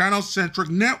in a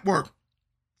gynocentric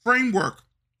framework.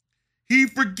 He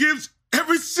forgives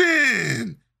every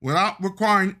sin without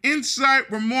requiring insight,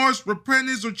 remorse,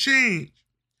 repentance, or change.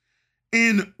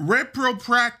 In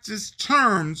repropractice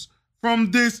terms,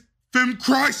 from this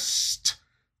femchrist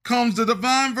comes the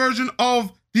divine version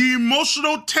of the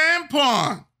emotional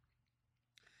tampon.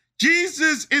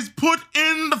 Jesus is put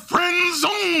in the friend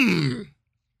zone.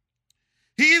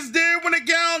 He is there when a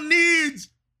gal needs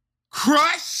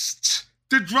Christ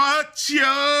to dry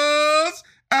tears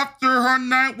after her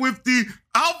night with the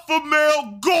alpha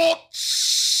male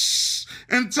goats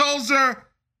and tells her,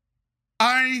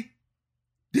 I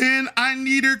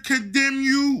neither condemn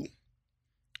you.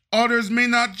 Others may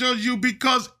not judge you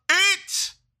because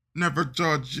it never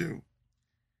judged you.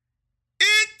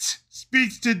 It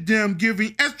speaks to them,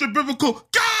 giving extra biblical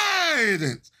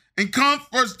guidance and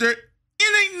comforts their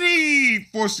innate need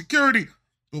for security,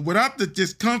 but without the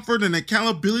discomfort and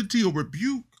accountability or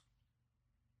rebuke.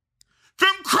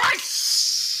 From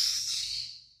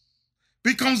Christ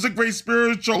becomes the great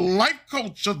spiritual life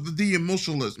coach of the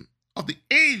emotionalism, of the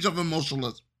age of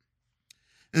emotionalism.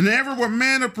 An era where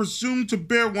men are presumed to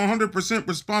bear 100%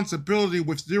 responsibility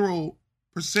with 0%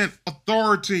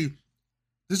 authority,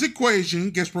 this equation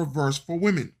gets reversed for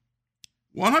women.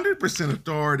 100%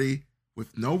 authority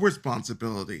with no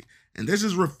responsibility. And this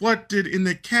is reflected in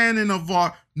the canon of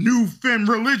our new femme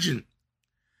religion.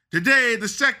 Today, the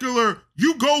secular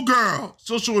you go girl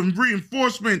social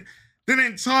reinforcement that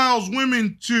entitles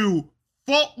women to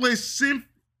faultless,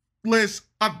 sinless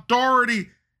authority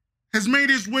has made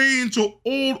its way into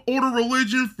old order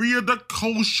religion via the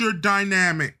kosher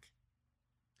dynamic.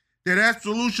 That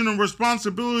absolution of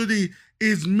responsibility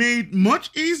is made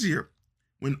much easier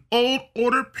when old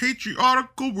order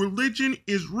patriarchal religion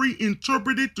is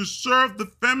reinterpreted to serve the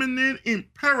feminine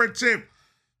imperative.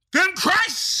 Then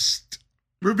Christ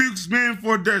rebukes men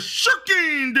for their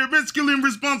shirking their masculine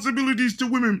responsibilities to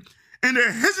women and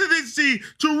their hesitancy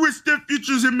to risk their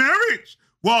futures in marriage,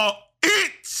 while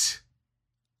it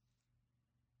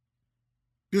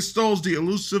bestows the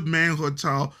elusive manhood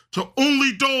title to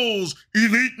only those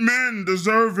elite men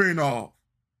deserving of.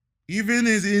 Even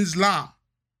in Islam,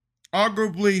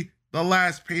 arguably the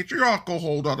last patriarchal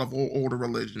holdout of old order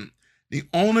religion, the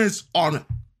onus on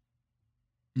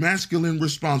masculine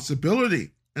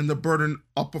responsibility and the burden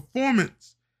of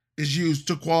performance is used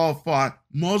to qualify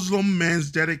Muslim men's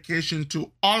dedication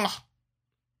to Allah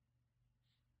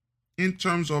in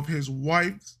terms of his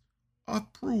wife's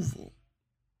approval.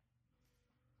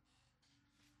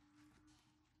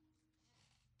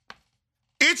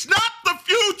 It's not the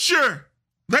future,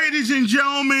 ladies and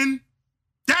gentlemen,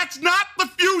 That's not the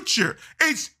future.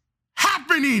 It's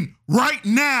happening right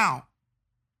now.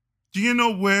 Do you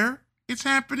know where it's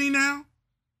happening now?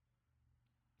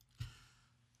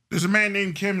 There's a man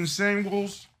named Kevin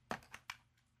Samuels.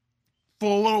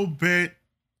 For a little bit,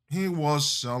 he was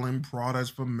selling products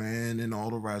for men and all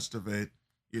the rest of it.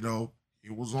 You know,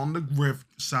 he was on the grift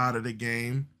side of the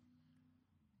game.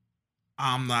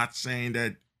 I'm not saying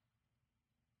that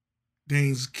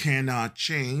things cannot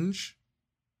change.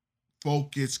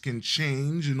 Focus can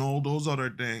change and all those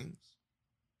other things.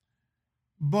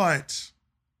 But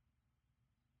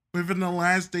within the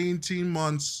last 18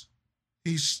 months,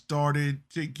 he started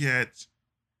to get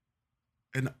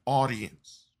an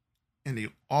audience. And the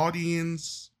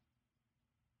audience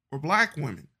were Black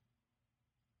women.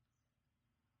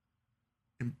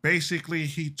 And basically,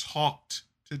 he talked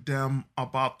to them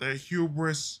about their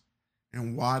hubris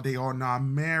and why they are not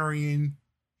marrying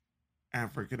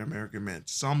African American men.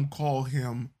 Some call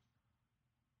him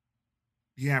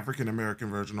the African American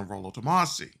version of Rollo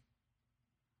Tomassi.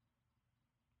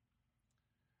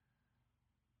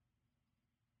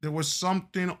 There was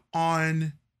something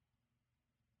on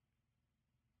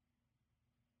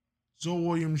Zoe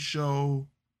Williams' show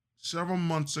several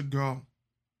months ago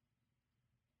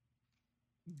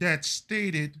that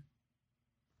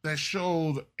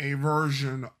showed a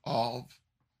version of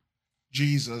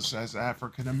Jesus as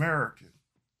African American.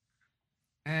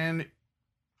 And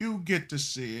you get to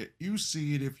see it. You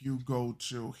see it if you go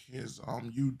to his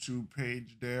YouTube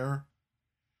page there.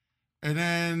 And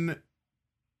then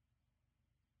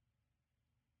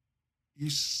you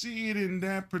see it in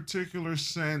that particular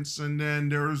sense. And then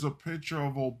there's a picture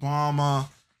of Obama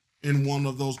in one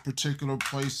of those particular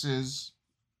places.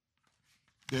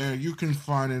 There, you can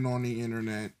find it on the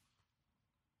internet.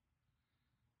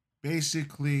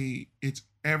 Basically, it's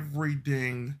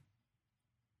everything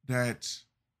that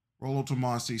Rollo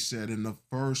Tomassi said in the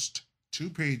first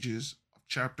 2 pages of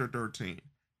chapter 13.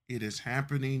 It is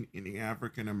happening in the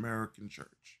African American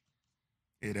church.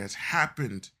 It has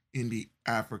happened in the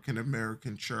African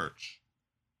American church.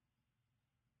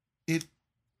 It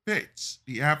fits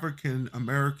the African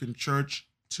American church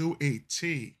to a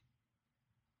T.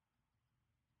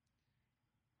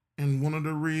 And one of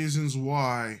the reasons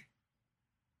why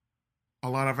a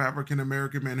lot of African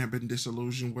American men have been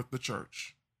disillusioned with the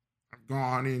church, have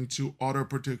gone into other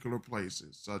particular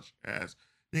places, such as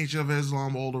Nation of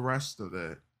Islam, all the rest of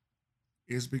it,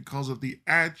 is because of the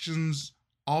actions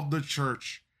of the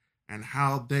church and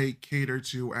how they cater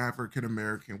to African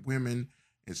American women,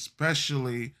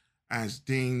 especially as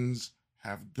things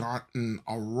have gotten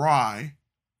awry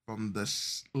from the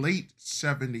late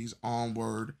 70s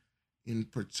onward, in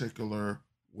particular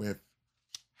with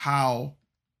how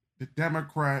the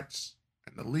Democrats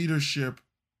and the leadership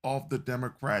of the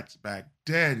Democrats back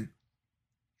then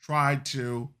tried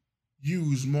to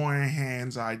use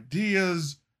Moynihan's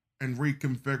ideas and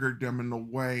reconfigured them in a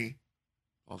way,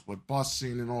 plus with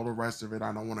busing and all the rest of it.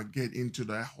 I don't want to get into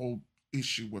that whole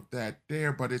issue with that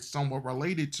there, but it's somewhat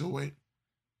related to it.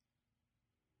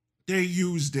 They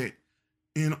used it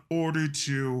in order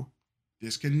to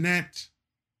disconnect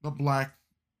the Black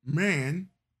man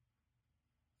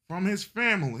from his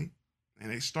family,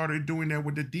 and they started doing that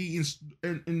with the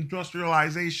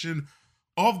deindustrialization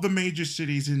of the major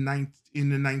cities in the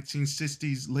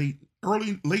 1960s, late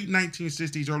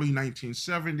 1960s, early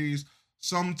 1970s.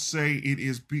 Some say it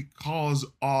is because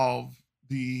of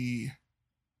the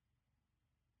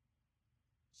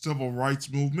civil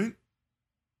rights movement,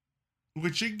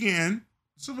 which again,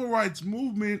 civil rights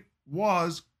movement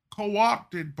was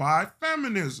co-opted by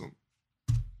feminism.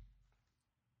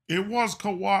 It was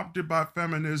co-opted by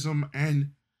feminism,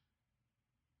 and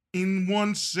in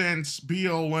one sense,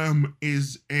 BLM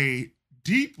is a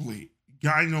deeply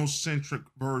gynocentric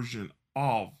version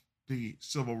of the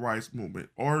civil rights movement,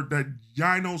 or the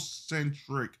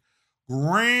gynocentric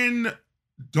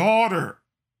granddaughter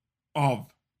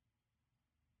of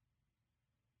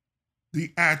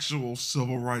the actual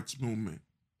civil rights movement.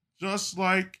 Just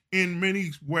like in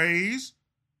many ways,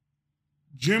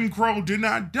 Jim Crow did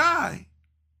not die.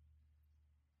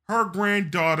 Her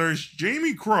granddaughter is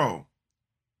Jamie Crow.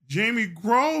 Jamie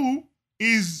Crow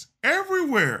is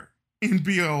everywhere in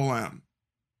BLM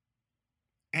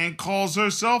and calls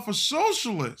herself a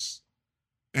socialist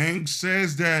and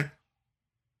says that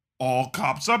all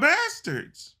cops are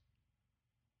bastards.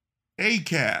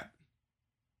 ACAB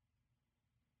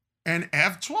and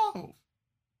F12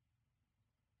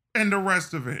 and the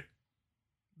rest of it.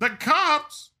 The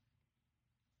cops,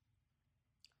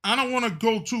 I don't want to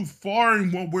go too far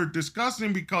in what we're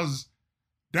discussing because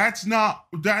That's not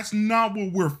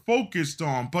what we're focused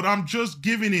on, but I'm just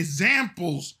giving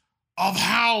examples of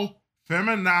how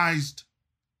feminized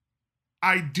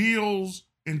ideals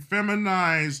and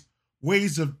feminized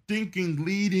ways of thinking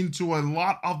lead into a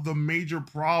lot of the major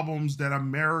problems that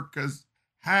America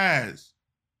has.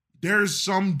 There's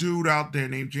some dude out there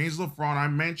named James LaFront. I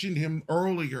mentioned him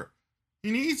earlier.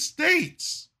 And he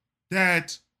states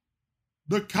that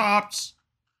the cops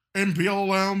and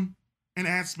BLM and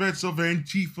aspects of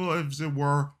Antifa, as it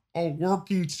were, are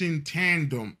working in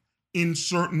tandem in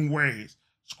certain ways.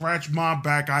 Scratch my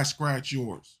back, I scratch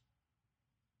yours.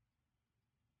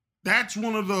 That's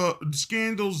one of the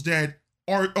scandals that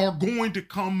are going to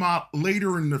come out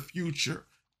later in the future.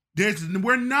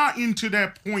 We're not into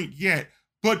that point yet,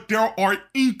 but there are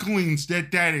inklings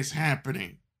that is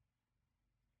happening.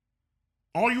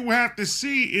 All you have to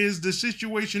see is the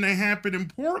situation that happened in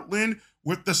Portland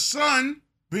with the son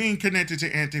being connected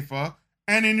to Antifa,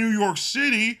 and in New York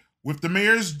City with the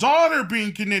mayor's daughter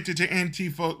being connected to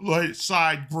Antifa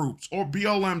side groups or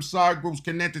BLM side groups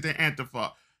connected to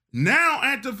Antifa. Now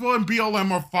Antifa and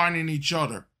BLM are fighting each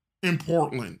other in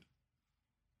Portland.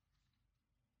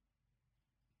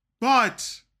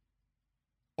 But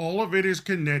all of it is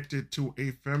connected to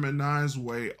a feminized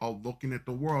way of looking at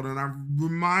the world. And I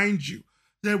remind you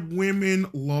that women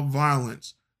love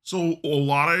violence. So a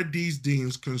lot of these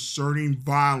things concerning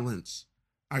violence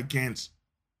against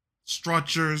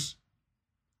structures,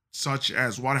 such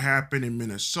as what happened in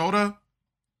Minnesota,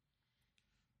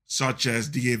 such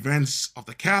as the events of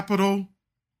the Capitol,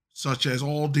 such as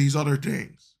all these other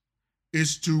things,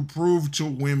 is to prove to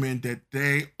women that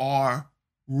they are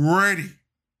ready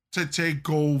to take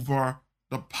over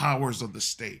the powers of the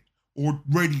state, or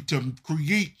ready to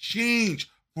create change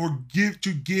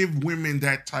to give women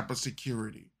that type of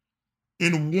security.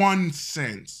 In one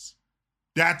sense,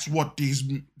 that's what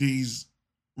these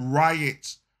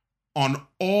riots on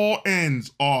all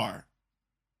ends are.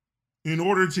 In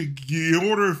order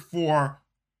for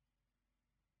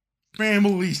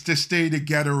families to stay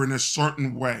together in a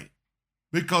certain way,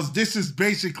 because this is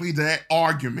basically that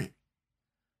argument.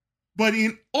 But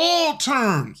in all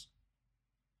terms,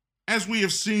 as we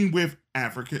have seen with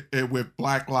with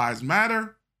Black Lives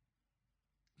Matter,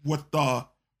 with the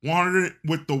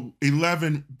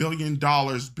 $11 billion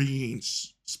being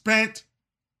spent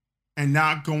and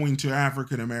not going to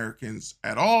African Americans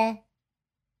at all,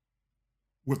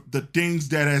 with the things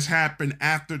that has happened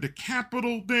after the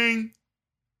Capitol thing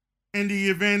and the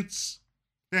events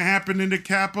that happened in the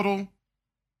Capitol,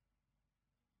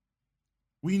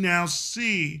 we now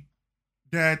see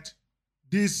that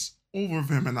this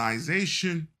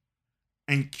over-feminization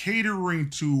and catering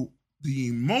to the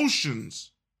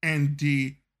emotions and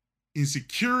the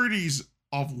insecurities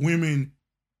of women,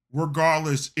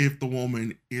 regardless if the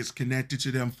woman is connected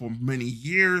to them for many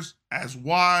years as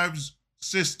wives,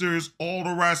 sisters, all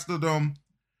the rest of them,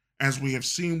 as we have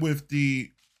seen with the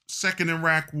Second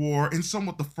Iraq War and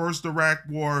somewhat the First Iraq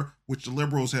War, which the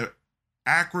liberals have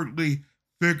accurately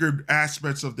figured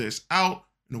aspects of this out,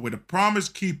 and the way the Promise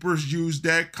Keepers used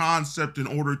that concept in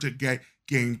order to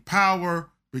gain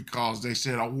power, because they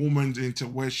said a woman's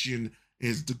intuition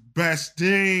is the best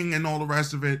thing and all the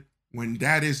rest of it, when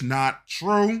that is not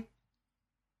true.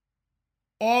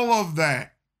 All of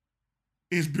that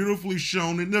is beautifully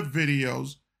shown in the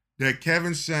videos that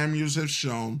Kevin Samuels has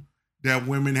shown, that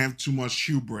women have too much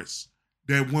hubris,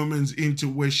 that women's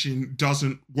intuition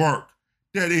doesn't work,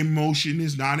 that emotion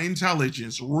is not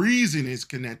intelligence. Reason is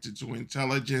connected to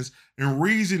intelligence, and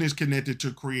reason is connected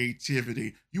to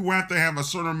creativity. You have to have a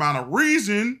certain amount of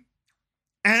reason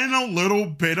and a little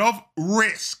bit of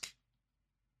risk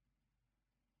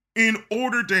in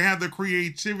order to have the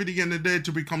creativity and the day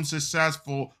to become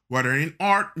successful, whether in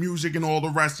art, music, and all the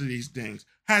rest of these things.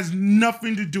 Has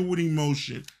nothing to do with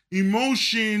emotion.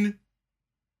 Emotion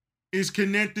is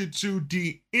connected to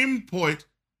the input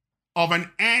of an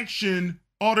action,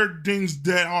 other things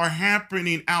that are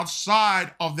happening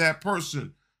outside of that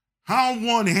person. How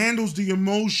one handles the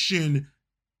emotion,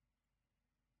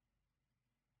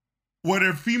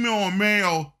 whether female or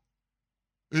male,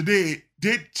 it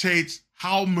dictates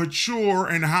how mature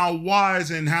and how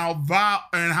wise and how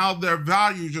their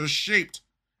values are shaped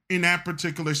in that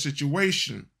particular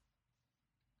situation.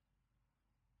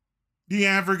 The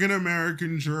African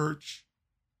American church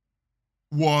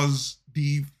was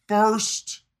the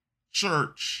first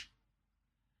church.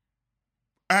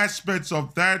 Aspects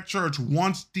of that church,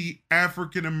 once the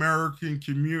African American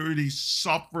community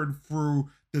suffered through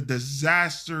the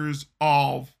disasters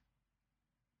of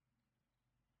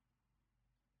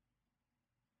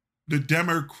the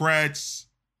Democrats'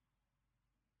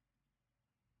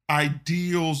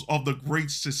 ideals of the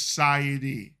Great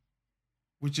Society,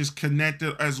 which is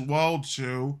connected as well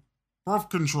to birth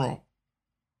control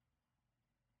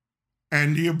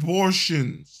and the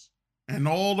abortions and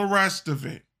all the rest of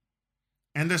it,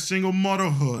 and the single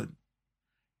motherhood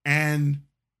and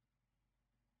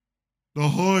the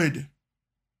hood,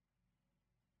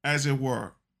 as it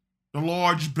were, the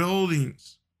large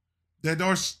buildings that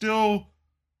are still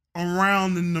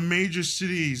around in the major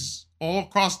cities all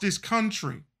across this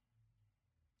country.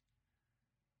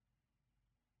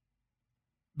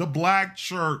 The Black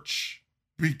church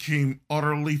became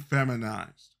utterly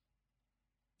feminized.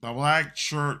 The Black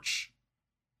church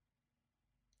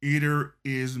either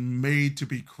is made to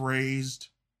be crazed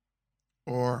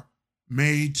or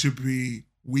made to be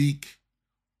weak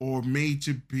or made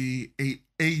to be an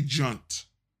agent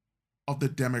of the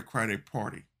Democratic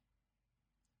Party.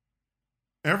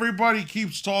 Everybody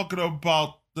keeps talking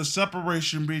about the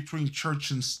separation between church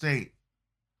and state.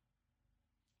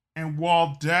 And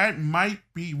while that might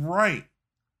be right,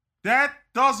 that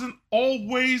doesn't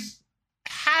always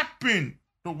happen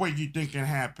the way you think it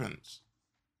happens.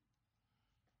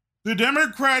 The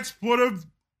Democrats put a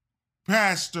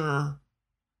pastor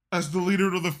as the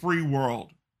leader of the free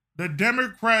world. The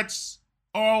Democrats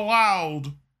are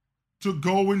allowed to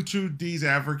go into these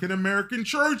African American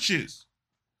churches.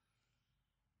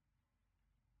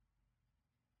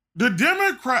 The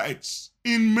Democrats,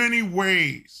 in many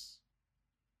ways,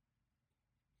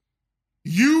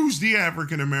 use the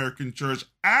African American church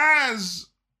as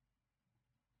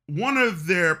one of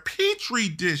their petri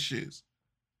dishes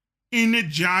in a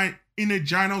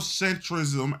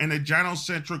gynocentrism and a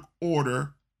gynocentric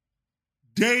order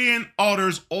they and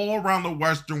others all around the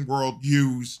Western world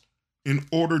use in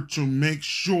order to make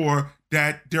sure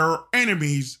that their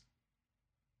enemies,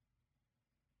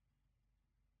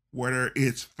 whether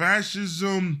it's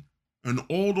fascism and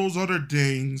all those other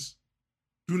things,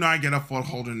 do not get a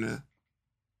foothold in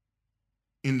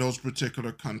those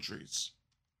particular countries.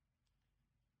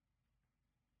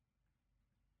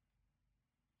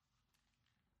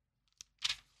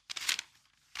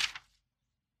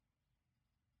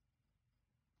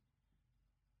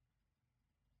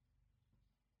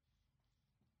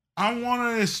 I want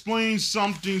to explain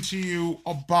something to you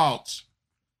about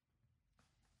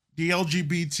the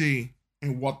LGBT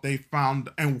and what they found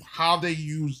and how they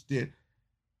used it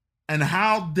and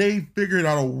how they figured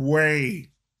out a way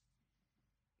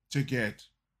to get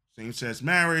same-sex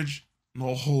marriage and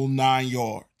the whole 9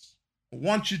 yards. I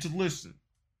want you to listen.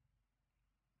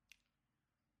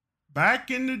 Back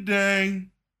in the day,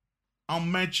 I'll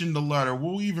mention the letter.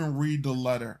 We'll even read the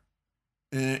letter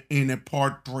in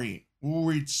part 3. We'll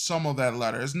read some of that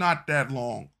letter. It's not that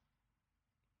long.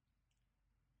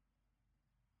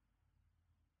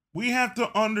 We have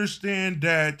to understand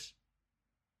that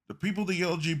the people the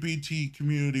LGBT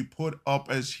community put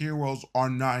up as heroes are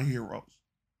not heroes.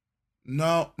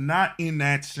 No, not in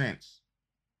that sense.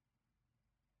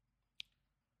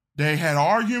 They had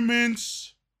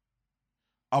arguments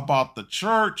about the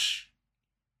church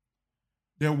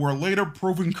that were later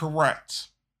proven correct,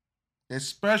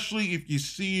 especially if you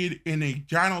see it in a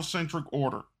gynocentric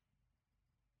order.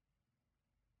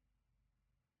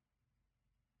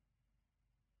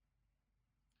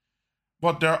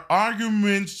 But their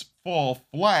arguments fall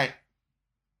flat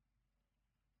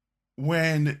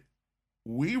when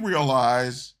we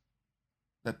realize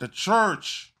that the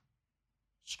church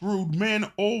screwed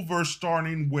men over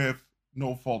starting with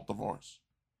no-fault divorce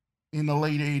in the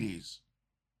late 80s.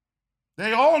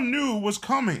 They all knew it was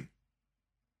coming.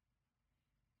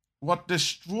 What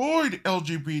destroyed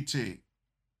LGBT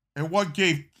and what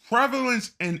gave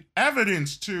prevalence and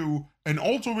evidence to and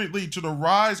ultimately to the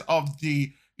rise of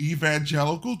the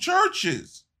evangelical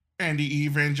churches and the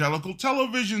evangelical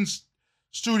television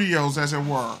studios, as it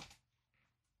were.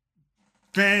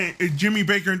 Jimmy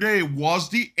Baker and Dave was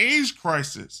the AIDS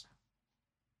crisis.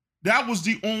 That was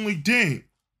the only thing.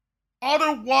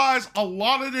 Otherwise, a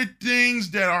lot of the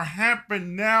things that are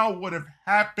happening now would have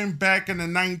happened back in the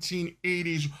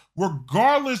 1980s,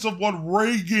 regardless of what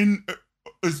Reagan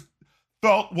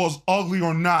felt was ugly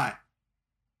or not.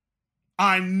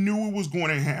 I knew it was going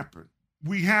to happen.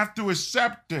 We have to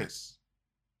accept this.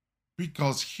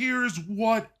 Because here's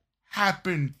what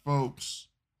happened, folks.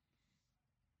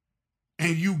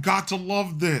 And you got to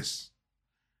love this.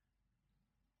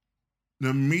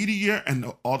 The media and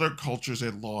the other cultures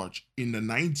at large in the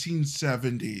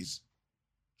 1970s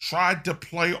tried to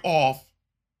play off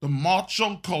the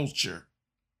macho culture,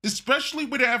 especially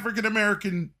with African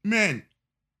American men.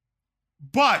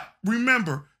 But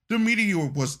remember, the media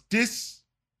was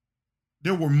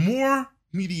there were more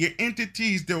media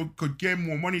entities that could get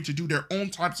more money to do their own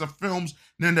types of films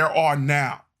than there are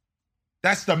now.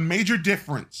 That's the major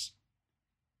difference.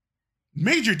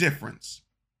 Major difference.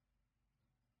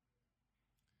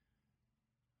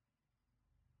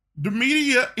 The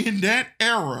media in that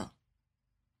era,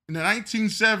 in the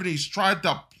 1970s, tried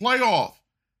to play off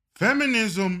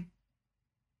feminism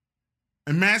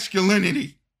and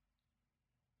masculinity.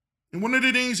 And one of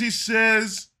the things he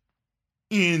says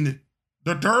in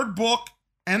the third book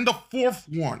and the fourth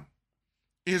one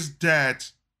is that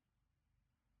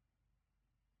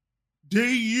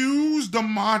they use the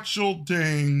macho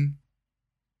thing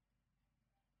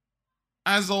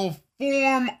as a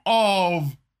form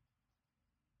of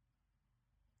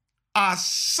a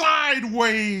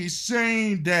sideways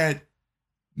saying that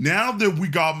now that we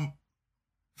got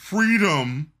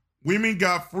freedom, women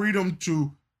got freedom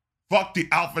to fuck the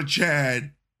alpha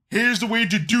Chad. Here's the way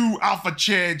to do alpha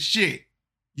Chad shit.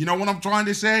 You know what I'm trying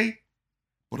to say?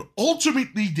 But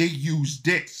ultimately, they use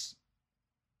this.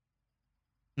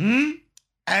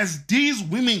 As these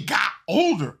women got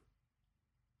older,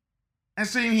 and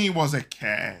saying he was a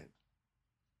cad.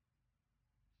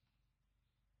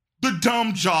 The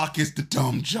dumb jock is the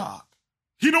dumb jock.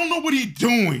 He don't know what he's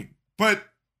doing. But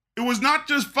it was not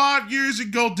just 5 years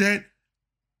ago that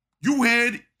you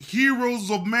had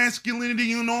heroes of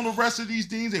masculinity and all the rest of these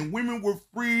things, and women were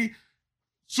free,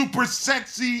 super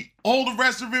sexy, all the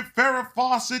rest of it, Farrah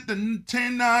Fawcett, the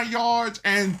 10-9 yards,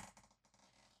 and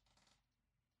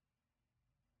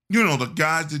you know, the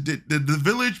guys that did the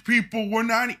village people were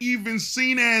not even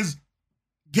seen as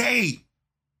gay.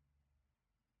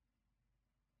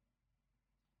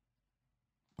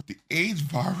 What the AIDS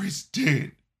virus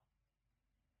did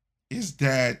is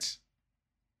that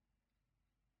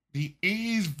the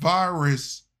AIDS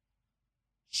virus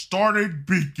started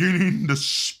beginning the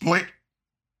split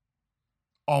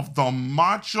of the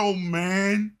macho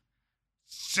man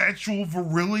sexual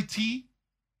virility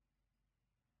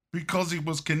because it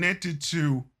was connected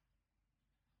to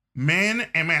men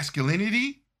and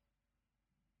masculinity.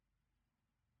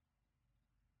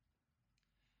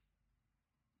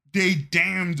 They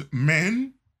damned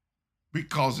men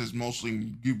because it's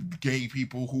mostly gay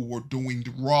people who were doing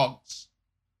drugs.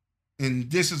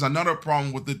 And this is another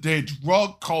problem with the day.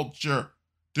 Drug culture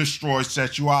destroys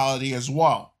sexuality as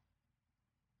well.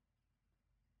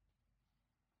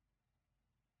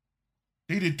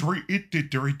 It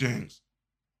did three things.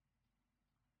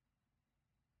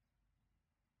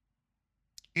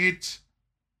 It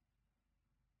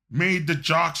made the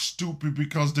jocks stupid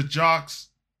because the jocks,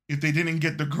 if they didn't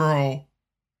get the girl,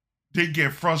 they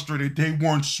get frustrated. They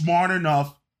weren't smart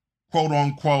enough, quote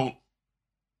unquote,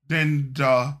 than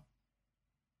the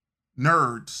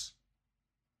nerds.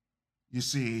 You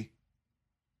see,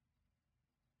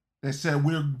 they said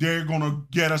they're gonna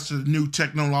get us to the new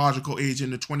technological age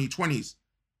in the 2020s,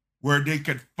 where they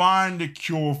could find a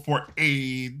cure for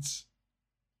AIDS,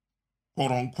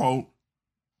 quote unquote,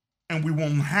 and we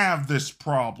won't have this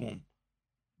problem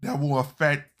that will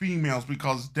affect females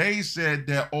because they said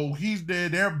that, oh, he's there,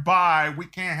 they're bi, we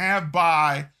can't have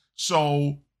bi,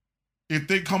 so if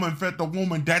they come and infect the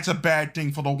woman, that's a bad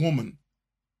thing for the woman.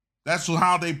 That's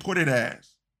how they put it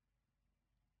as.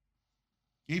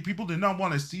 Gay people did not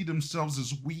want to see themselves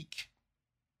as weak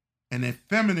and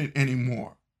effeminate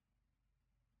anymore.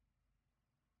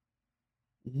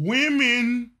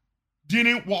 Women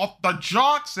didn't want the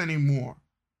jocks anymore.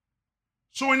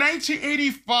 So in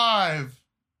 1985,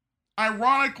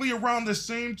 ironically around the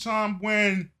same time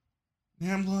when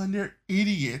NAMBLA and their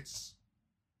idiots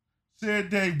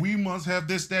said that we must have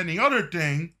this, that, and the other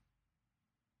thing,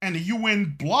 and the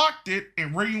UN blocked it,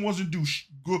 and Reagan wasn't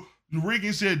good.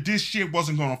 Reagan said this shit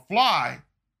wasn't gonna fly,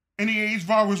 and the AIDS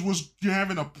virus was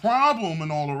having a problem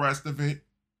and all the rest of it.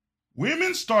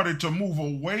 Women started to move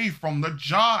away from the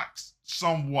jocks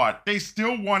somewhat. They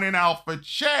still wanted Alpha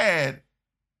Chad,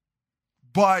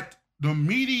 but the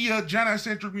media,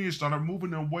 gender-centric media, started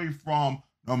moving away from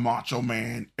the Macho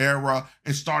Man era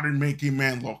and started making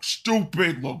men look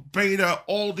stupid, look beta,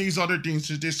 all these other things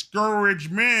to discourage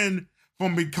men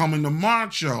from becoming the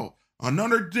macho.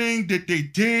 Another thing that they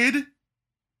did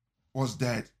was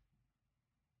that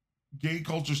gay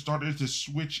culture started to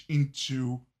switch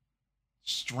into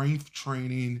strength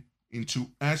training, into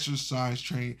exercise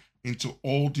training, into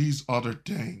all these other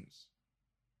things.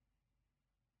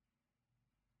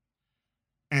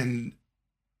 And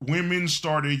women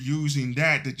started using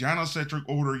that, the gynocentric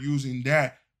order using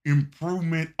that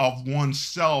improvement of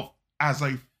oneself as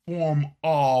a form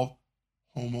of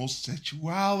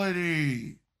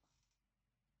homosexuality.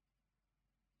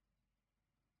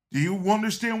 Do you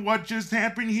understand what just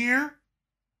happened here?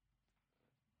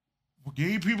 For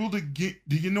gay people to get,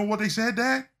 do you know what they said,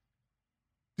 Dad?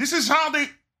 This is how they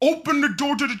opened the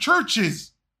door to the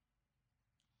churches.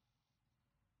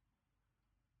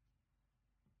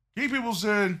 Gay people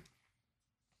said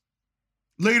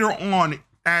later on,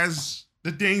 as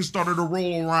the things started to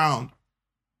roll around,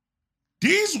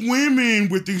 these women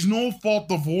with these no-fault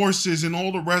divorces and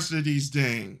all the rest of these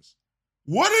things,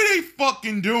 what are they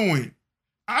fucking doing?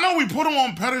 I know we put them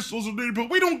on pedestals, but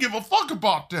we don't give a fuck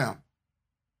about them.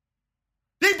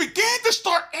 They began to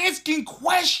start asking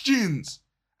questions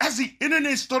as the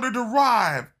internet started to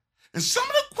arrive. And some of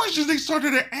the questions they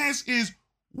started to ask is,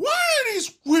 why are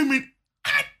these women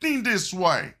acting this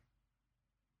way?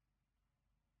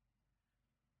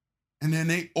 And then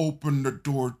they opened the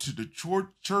door to the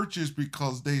churches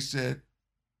because they said,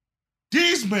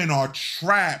 these men are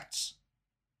trapped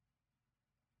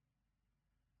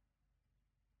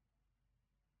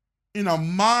in a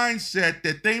mindset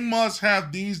that they must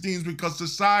have these things because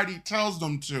society tells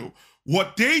them to.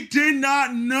 What they did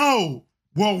not know,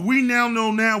 well, we now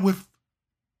know now with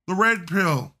the red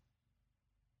pill,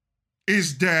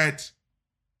 is that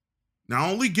not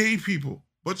only gay people,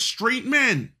 but straight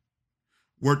men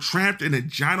were trapped in a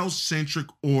gynocentric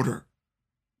order.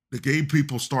 The gay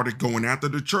people started going after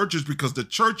the churches because the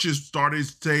churches started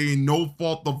saying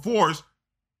no-fault divorce,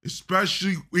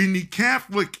 especially in the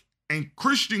Catholic and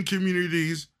Christian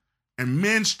communities, and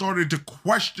men started to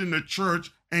question the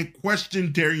church and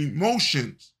question their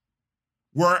emotions.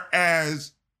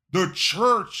 Whereas the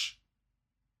church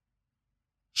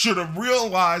should have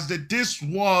realized that this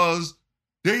was,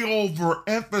 they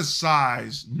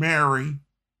overemphasized Mary.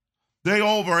 They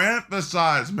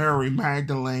overemphasize Mary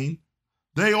Magdalene.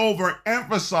 They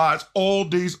overemphasize all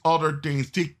these other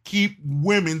things to keep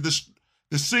women,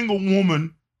 the single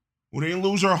woman, who didn't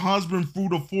lose her husband through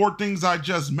the 4 things I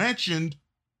just mentioned,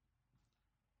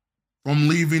 from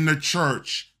leaving the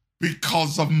church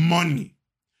because of money.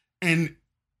 And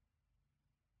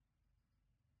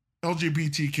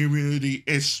LGBT community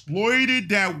exploited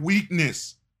that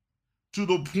weakness to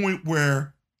the point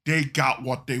where they got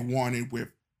what they wanted with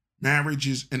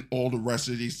marriages and all the rest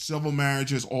of these civil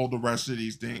marriages, all the rest of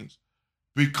these things,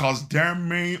 because their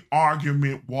main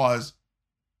argument was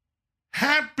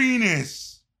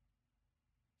happiness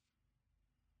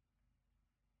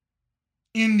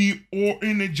in the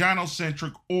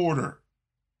gynocentric order,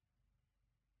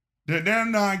 that they're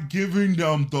not giving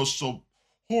them the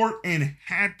support and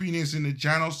happiness in the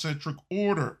gynocentric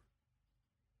order.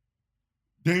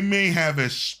 They may have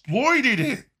exploited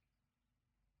it,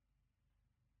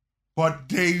 but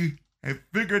they have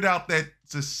figured out that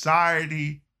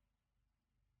society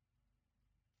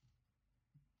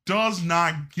does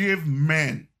not give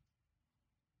men,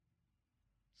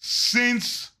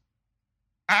 since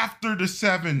after the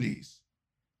 70s,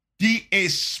 the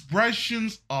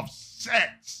expressions of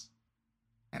sex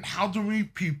and how to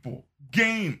meet people,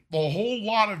 game, the whole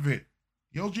lot of it.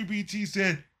 The LGBT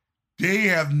said they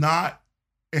have not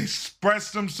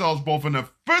expressed themselves both on a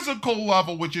physical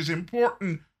level, which is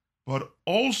important, but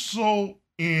also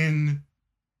in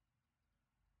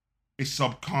a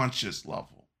subconscious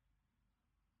level.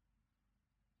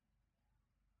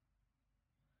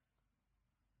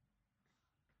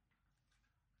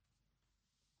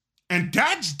 And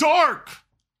that's dark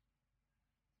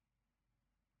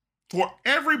for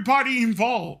everybody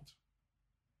involved.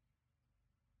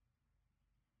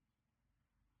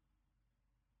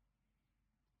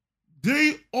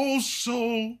 They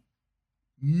also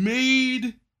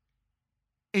made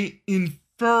an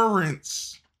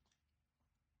inference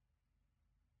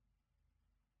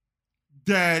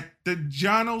that the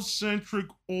gynocentric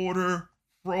order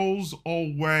throws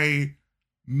away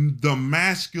the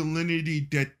masculinity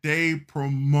that they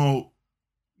promote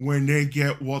when they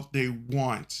get what they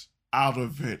want out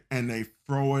of it and they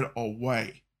throw it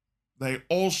away. They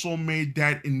also made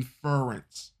that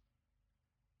inference.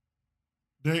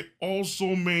 They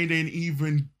also made an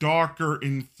even darker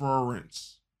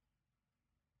inference,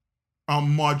 a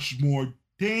much more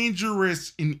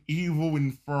dangerous and evil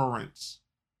inference,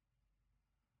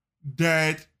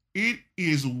 that it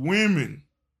is women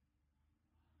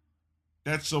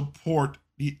that support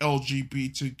the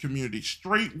LGBT community.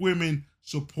 Straight women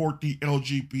support the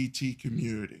LGBT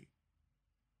community,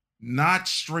 not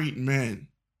straight men.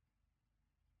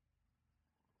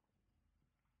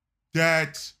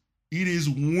 That it is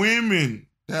women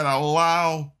that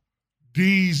allow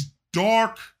these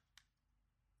dark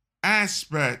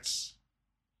aspects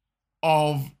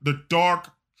of the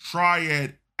dark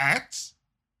triad acts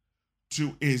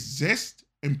to exist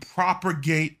and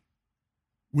propagate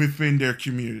within their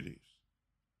communities.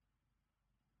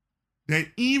 That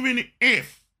even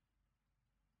if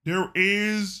there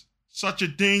is such a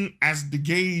thing as the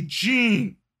gay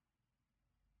gene.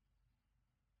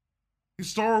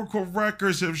 Historical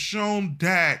records have shown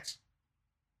that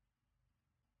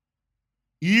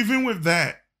even with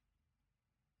that,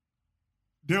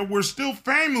 there were still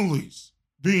families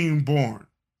being born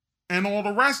and all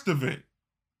the rest of it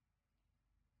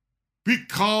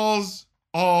because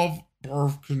of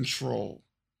birth control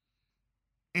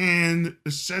and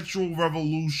the sexual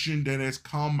revolution that has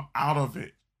come out of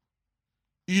it.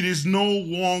 It is no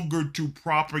longer to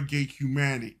propagate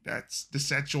humanity. That's the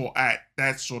sexual act,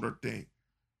 that sort of thing.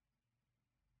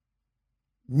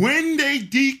 When they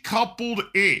decoupled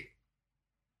it,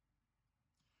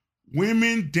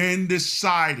 women then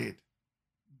decided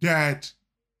that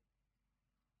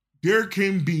there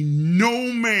can be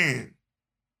no man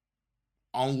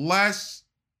unless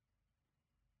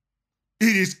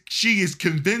she is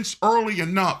convinced early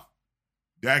enough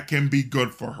that can be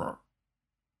good for her.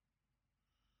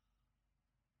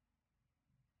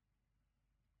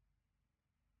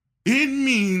 It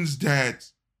means that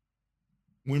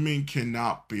women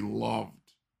cannot be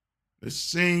loved the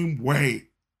same way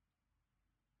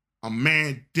a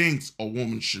man thinks a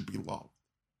woman should be loved.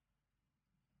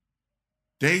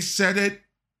 They said it,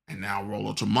 and now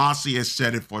Rollo Tomassi has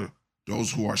said it for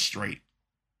those who are straight.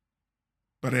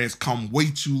 But it has come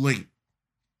way too late,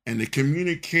 and the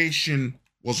communication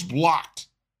was blocked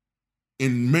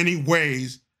in many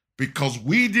ways because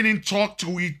we didn't talk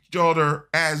to each other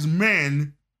as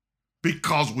men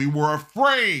because we were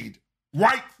afraid,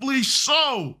 rightfully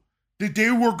so, that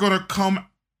they were going to come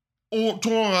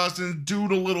to us and do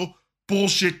the little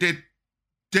bullshit that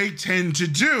they tend to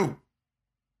do.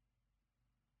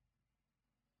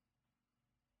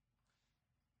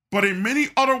 But in many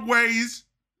other ways,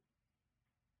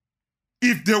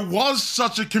 if there was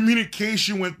such a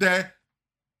communication with that,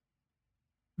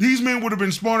 these men would have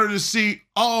been smarter to see,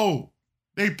 oh,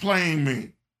 they playing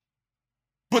me,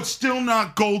 but still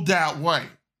not go that way.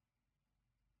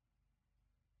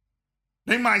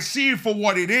 They might see it for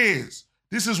what it is.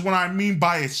 This is what I mean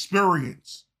by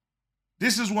experience.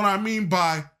 This is what I mean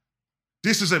by,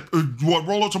 what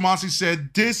Rollo Tomassi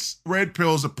said, this red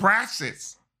pill is a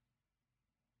praxis.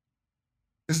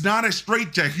 It's not a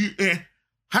straitjacket.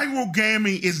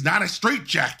 Hypergamy is not a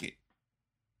straitjacket.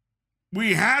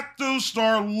 We have to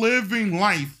start living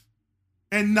life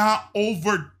and not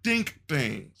overthink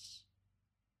things.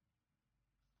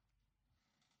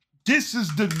 This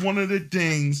is one of the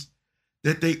things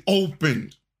that they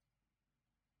opened.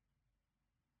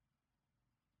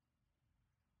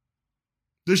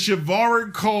 The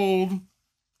chivalric code,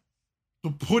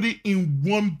 to put it in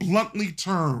one bluntly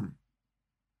term,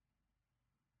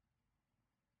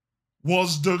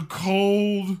 was the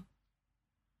code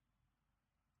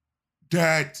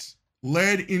that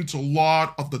led into a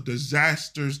lot of the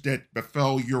disasters that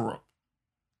befell Europe.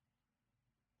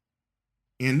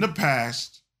 In the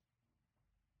past,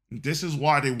 this is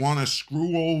why they want to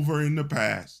screw over in the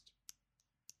past,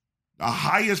 the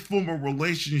highest form of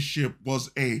relationship was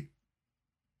a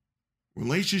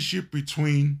relationship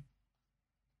between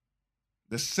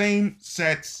the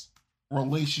same-sex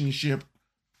relationship,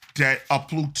 that a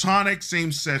platonic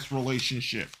same-sex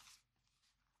relationship,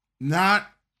 not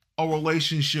a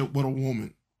relationship with a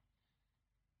woman.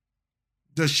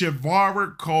 The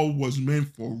chivalric code was meant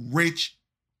for rich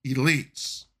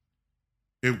elites.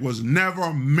 It was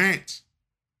never meant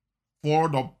for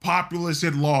the populace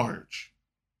at large.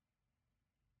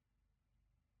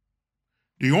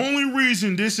 The only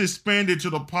reason this expanded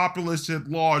to the populace at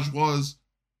large was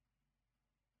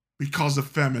because of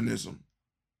feminism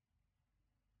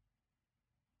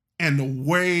and the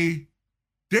way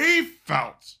they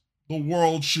felt the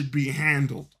world should be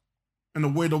handled and the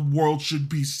way the world should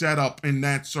be set up in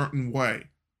that certain way.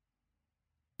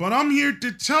 But I'm here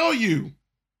to tell you,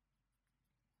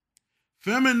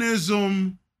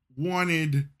 feminism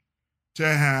wanted to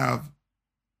have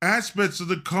aspects of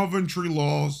the Coventry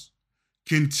Laws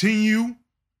continue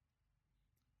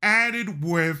added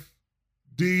with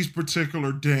these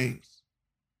particular things,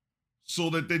 so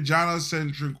that the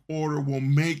gynocentric order will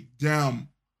make them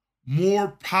more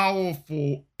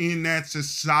powerful in that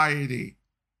society,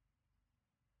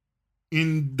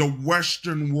 in the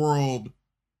Western world,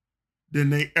 than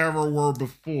they ever were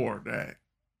before that.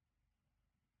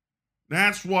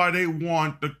 That's why they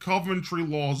want the Coventry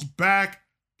Laws back,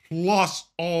 plus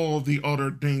all the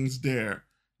other things there.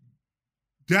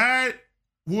 That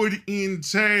would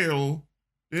entail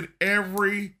that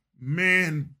every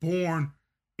man born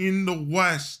in the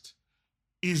West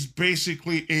is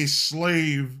basically a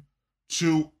slave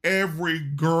to every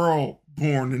girl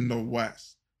born in the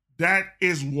West. That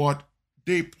is what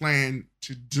they plan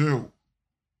to do.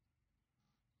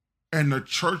 And the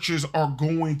churches are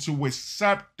going to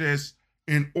accept this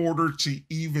in order to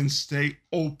even stay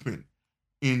open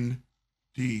in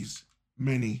these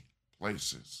many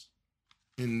places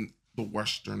in the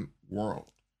Western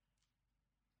world.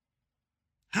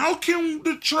 How can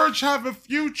the church have a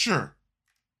future?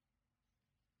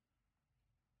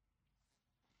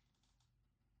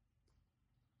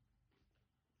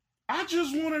 I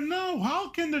just want to know, how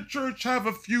can the church have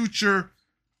a future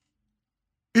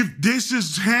if this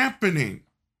is happening?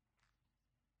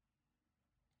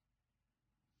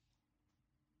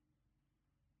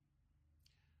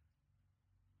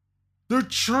 The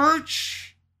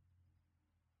church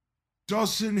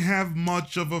doesn't have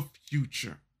much of a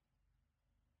future.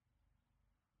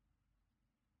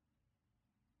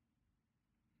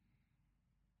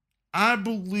 I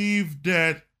believe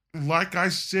that, like I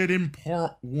said in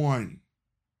part one,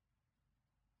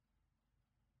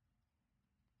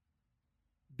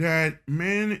 that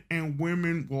men and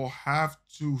women will have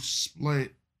to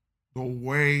split the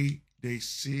way they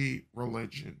see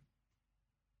religion.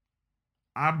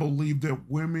 I believe that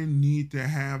women need to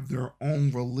have their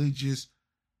own religious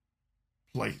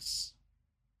place.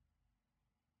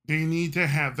 They need to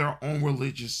have their own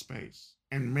religious space,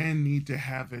 and men need to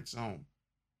have its own.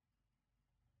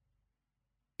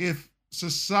 If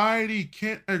society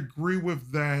can't agree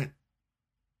with that,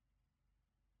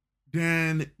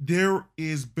 then there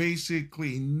is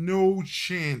basically no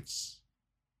chance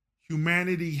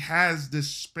humanity has this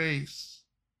space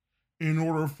in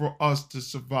order for us to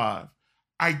survive.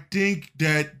 I think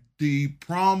that the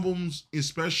problems,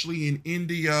 especially in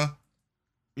India,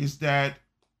 is that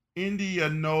India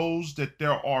knows that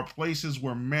there are places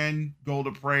where men go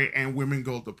to pray and women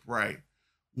go to pray.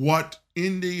 What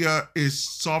India is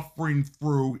suffering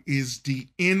through is the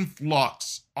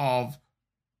influx of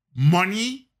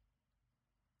money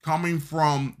coming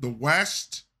from the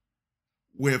West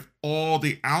with all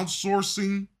the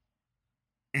outsourcing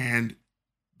and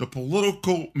the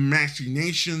political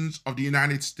machinations of the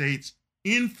United States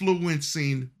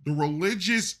influencing the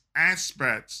religious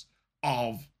aspects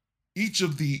of each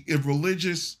of the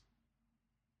religious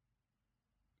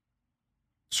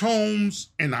tomes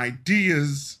and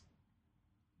ideas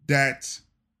that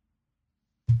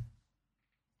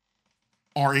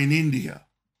are in India.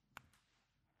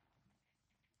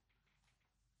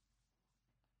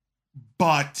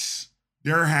 But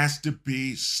there has to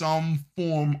be some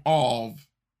form of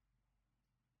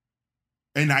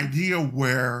an idea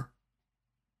where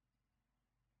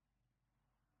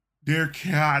there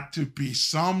got to be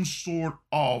some sort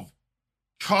of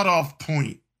cutoff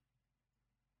point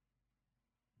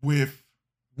with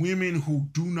women who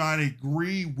do not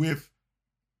agree with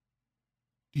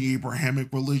the Abrahamic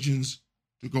religions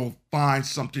to go find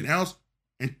something else,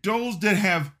 and those that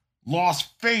have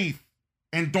lost faith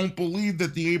and don't believe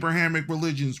that the Abrahamic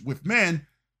religions with men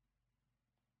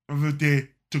are there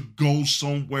to go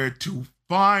somewhere to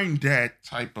find that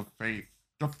type of faith,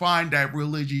 to find that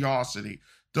religiosity,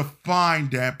 to find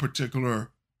that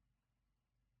particular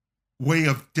way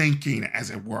of thinking, as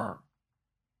it were.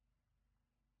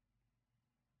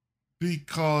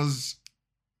 Because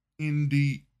in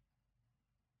the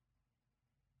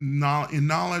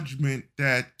acknowledgement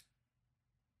that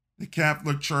the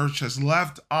Catholic Church has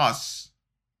left us,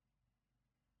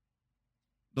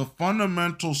 the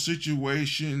fundamental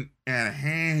situation at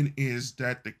hand is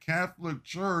that the Catholic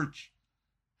Church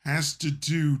has to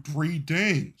do three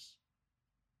things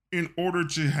in order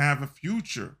to have a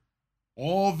future.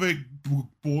 All of it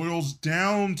boils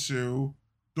down to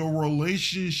the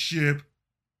relationship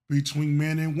between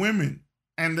men and women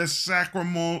and the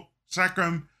sacramental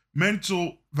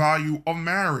value of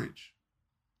marriage.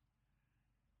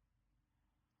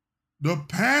 The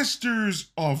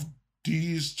pastors of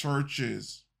these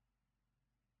churches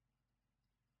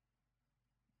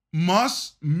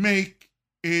must make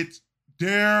it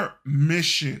their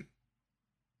mission,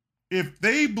 if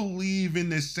they believe in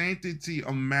the sanctity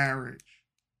of marriage,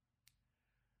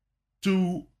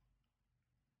 to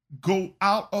go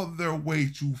out of their way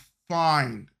to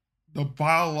find the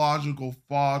biological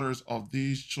fathers of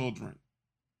these children.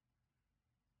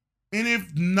 And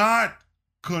if not,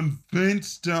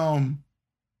 convince them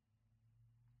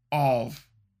of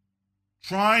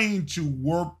trying to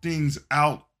work things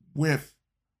out with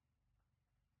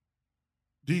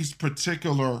these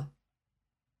particular,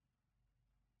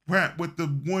 with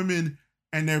the women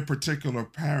and their particular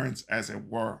parents, as it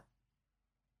were.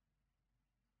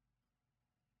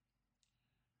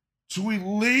 To at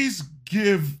least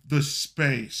give the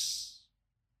space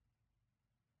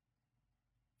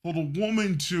for the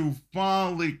woman to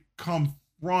finally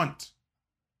confront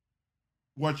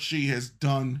what she has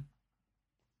done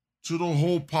to the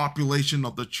whole population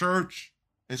of the church,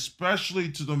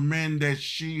 especially to the men that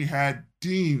she had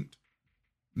deemed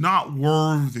not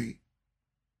worthy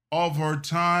of her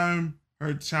time,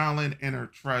 her talent, and her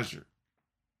treasure.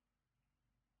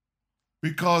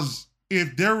 Because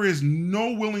if there is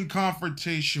no willing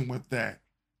confrontation with that,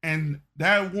 and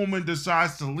that woman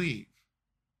decides to leave,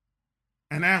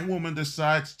 and that woman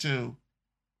decides to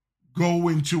go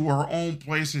into her own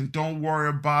place and don't worry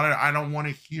about it, I don't want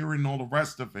to hear it and all the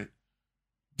rest of it,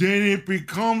 then it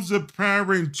becomes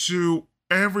apparent to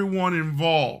everyone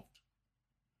involved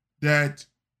that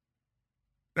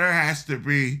there has to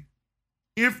be,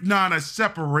 if not a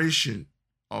separation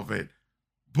of it,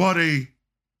 but a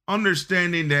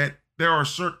understanding that there are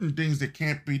certain things that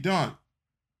can't be done.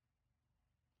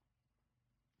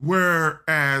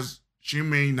 Whereas she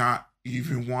may not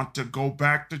even want to go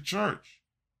back to church.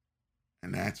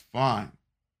 And that's fine.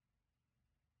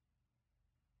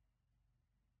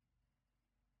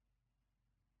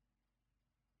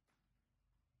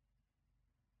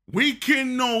 We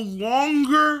can no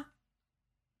longer,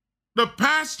 the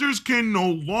pastors can no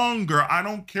longer, I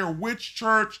don't care which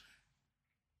church,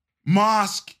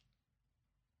 mosque,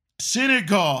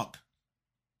 synagogue,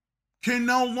 can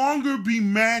no longer be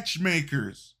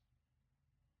matchmakers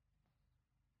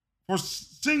for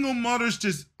single mothers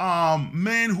to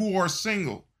men who are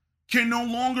single, can no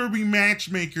longer be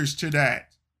matchmakers to that.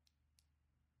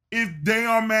 If they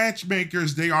are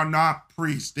matchmakers, they are not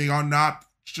priests. They are not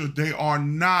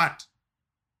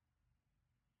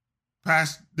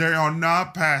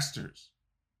pastors.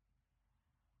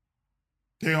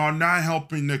 They are not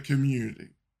helping the community.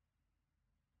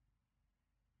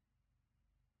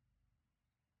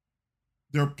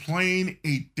 They're playing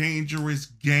a dangerous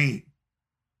game.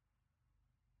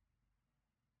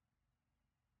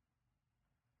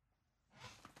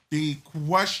 The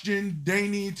question they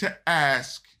need to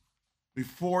ask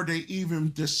before they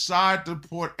even decide to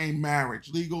put a marriage,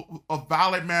 a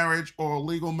valid marriage or a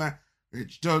legal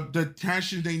marriage, the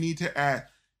question they need to ask,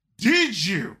 did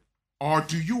you or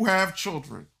do you have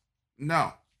children?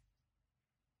 No.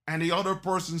 And the other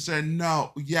person said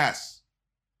no, yes.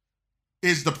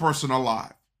 Is the person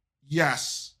alive?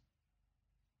 Yes.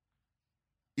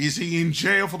 Is he in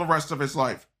jail for the rest of his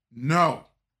life? No.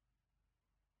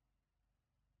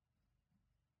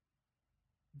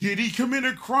 Did he commit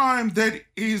a crime that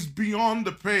is beyond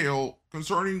the pale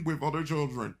concerning with other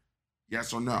children?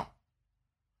 Yes or no?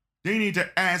 They need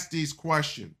to ask these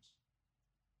questions.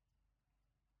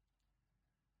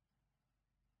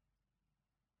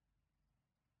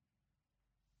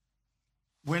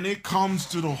 When it comes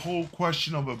to the whole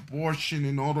question of abortion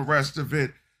and all the rest of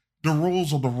it, the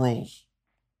rules are the rules.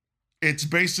 It's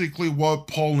basically what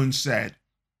Poland said.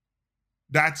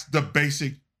 That's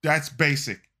basic. That's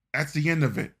the end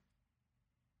of it.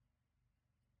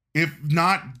 If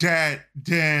not that,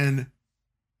 then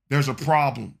there's a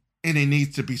problem and it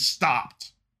needs to be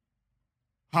stopped.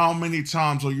 How many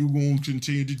times are you going to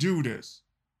continue to do this?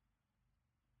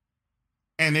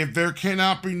 And if there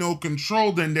cannot be no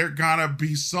control, then there gotta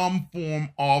be some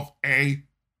form of a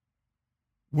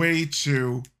way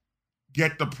to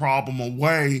get the problem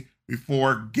away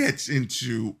before it gets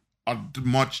into a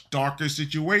much darker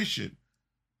situation.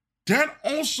 That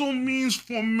also means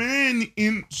for men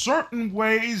in certain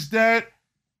ways that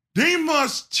they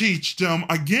must teach them,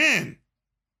 again,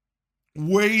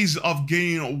 ways of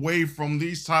getting away from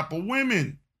these type of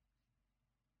women.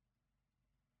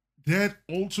 That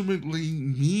ultimately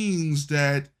means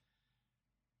that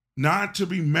not to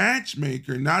be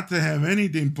matchmaker, not to have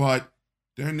anything, but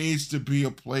there needs to be a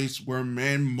place where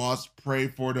men must pray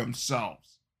for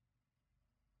themselves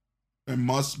and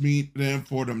must meet them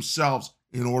for themselves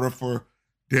in order for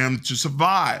them to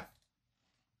survive.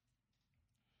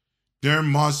 There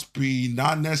must be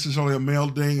not necessarily a male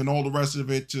thing and all the rest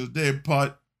of it to there,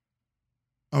 but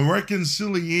a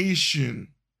reconciliation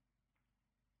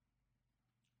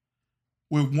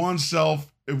with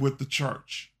oneself and with the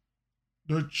church.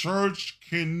 The church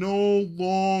can no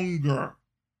longer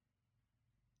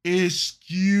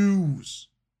excuse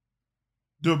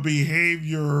the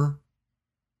behavior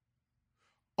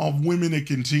of women that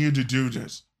continue to do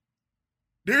this.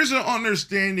 There's an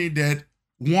understanding that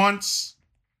once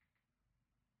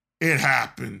it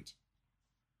happened,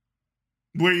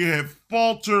 we have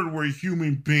faltered, we're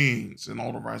human beings and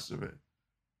all the rest of it.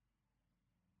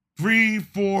 3,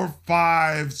 4,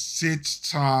 5, 6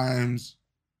 times,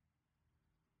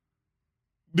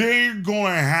 they're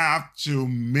going to have to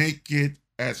make it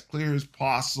as clear as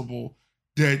possible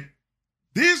that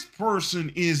this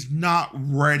person is not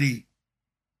ready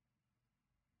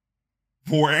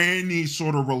for any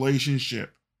sort of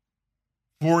relationship,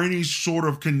 for any sort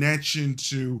of connection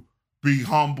to be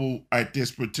humble at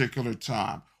this particular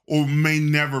time, or may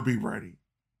never be ready.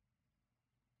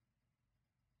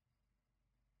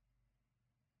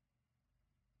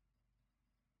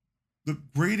 The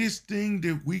greatest thing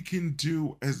that we can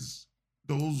do as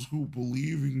those who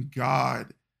believe in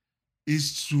God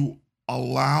is to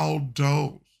allow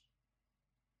those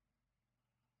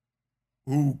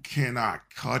who cannot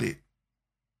cut it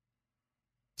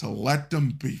to let them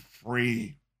be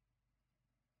free.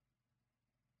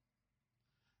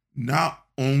 Not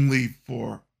only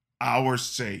for our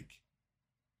sake,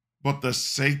 but the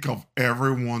sake of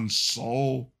everyone's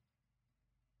soul.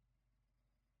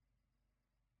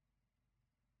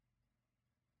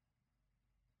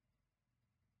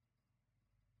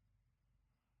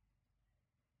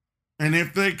 And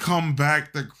if they come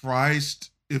back to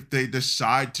Christ, if they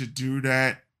decide to do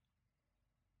that,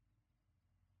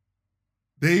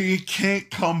 they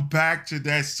can't come back to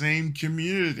that same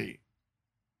community.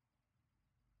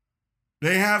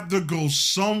 They have to go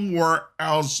somewhere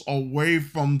else away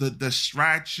from the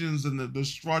distractions and the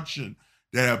destruction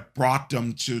that have brought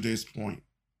them to this point.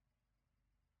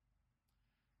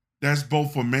 That's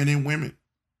both for men and women.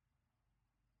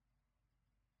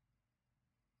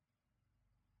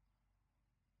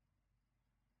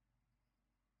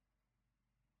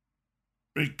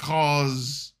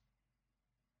 Because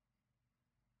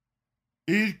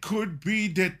it could be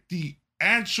that the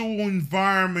actual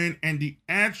environment and the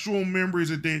actual memories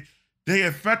that they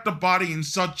affect the body in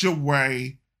such a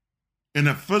way, in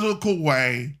a physical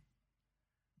way,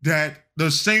 that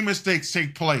the same mistakes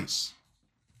take place.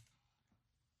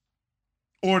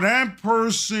 Or that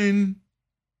person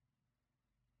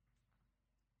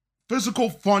physical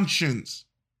functions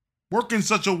work in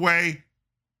such a way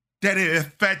that it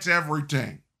affects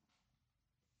everything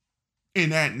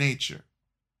in that nature.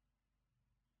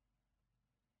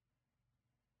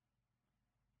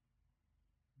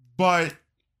 But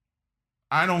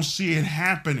I don't see it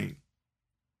happening.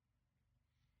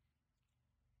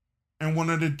 And one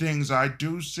of the things I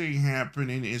do see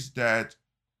happening is that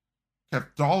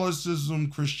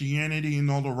Catholicism, Christianity, and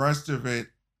all the rest of it,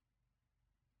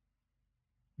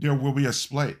 there will be a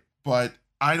split. But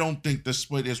I don't think the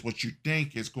split is what you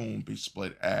think it's going to be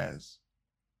split as.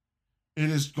 It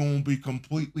is going to be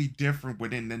completely different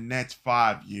within the next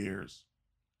 5 years.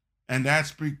 And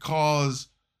that's because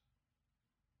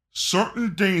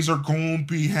certain things are going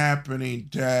to be happening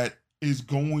that is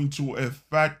going to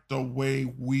affect the way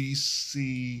we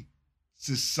see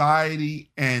society,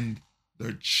 and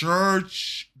the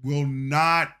church will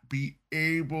not be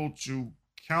able to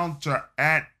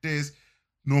counteract this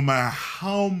no matter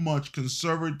how much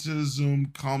conservatism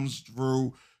comes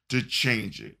through to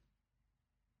change it.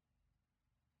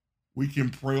 We can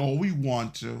pray all we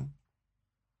want to,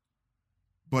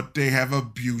 but they have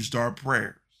abused our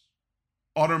prayers.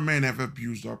 Other men have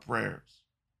abused our prayers.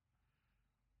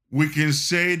 We can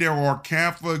say there are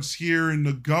Catholics here in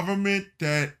the government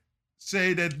that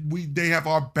say that they have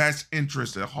our best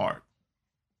interest at heart.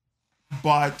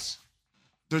 But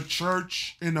the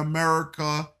church in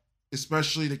America,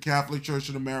 especially the Catholic Church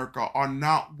in America, are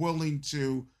not willing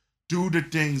to do the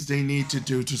things they need to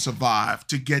do to survive,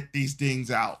 to get these things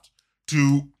out,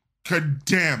 to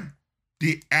condemn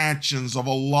the actions of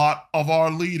a lot of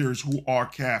our leaders who are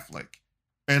Catholic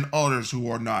and others who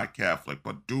are not Catholic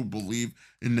but do believe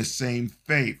in the same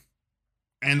faith,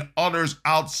 and others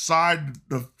outside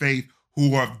the faith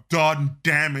who have done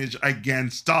damage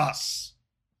against us,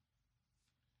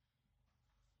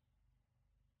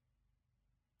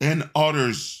 and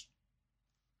others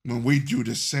when we do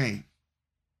the same.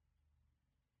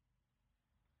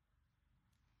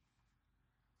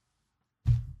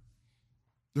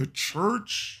 The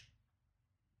church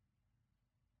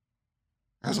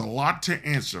has a lot to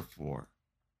answer for,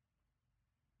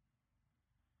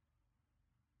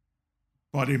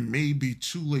 but it may be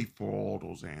too late for all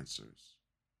those answers.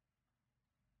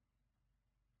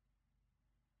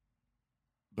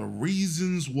 The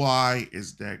reasons why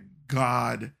is that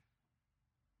God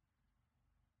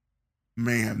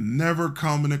may have never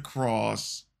come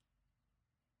across,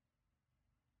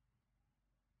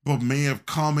 but may have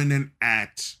come in an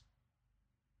act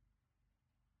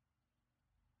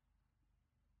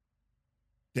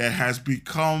that has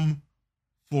become,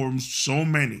 for so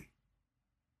many,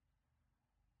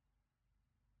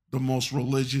 the most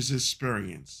religious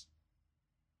experience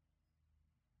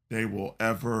they will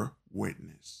ever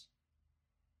witness.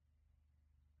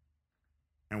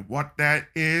 And what that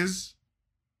is,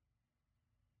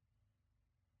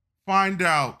 find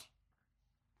out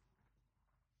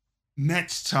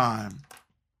next time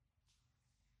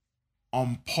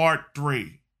on part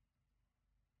 3.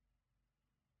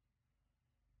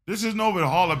 This is Nova the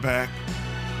Hollaback.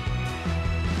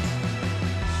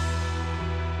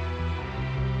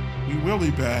 We will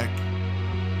be back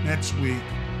next week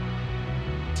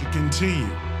to continue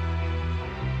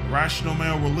Rational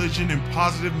Male Religion and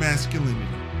Positive Masculinity.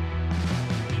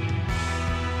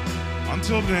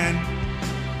 Until then,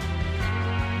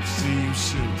 we'll see you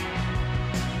soon.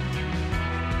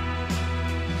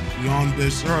 Beyond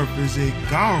This Earth is a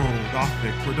Garo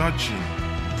Gothic production.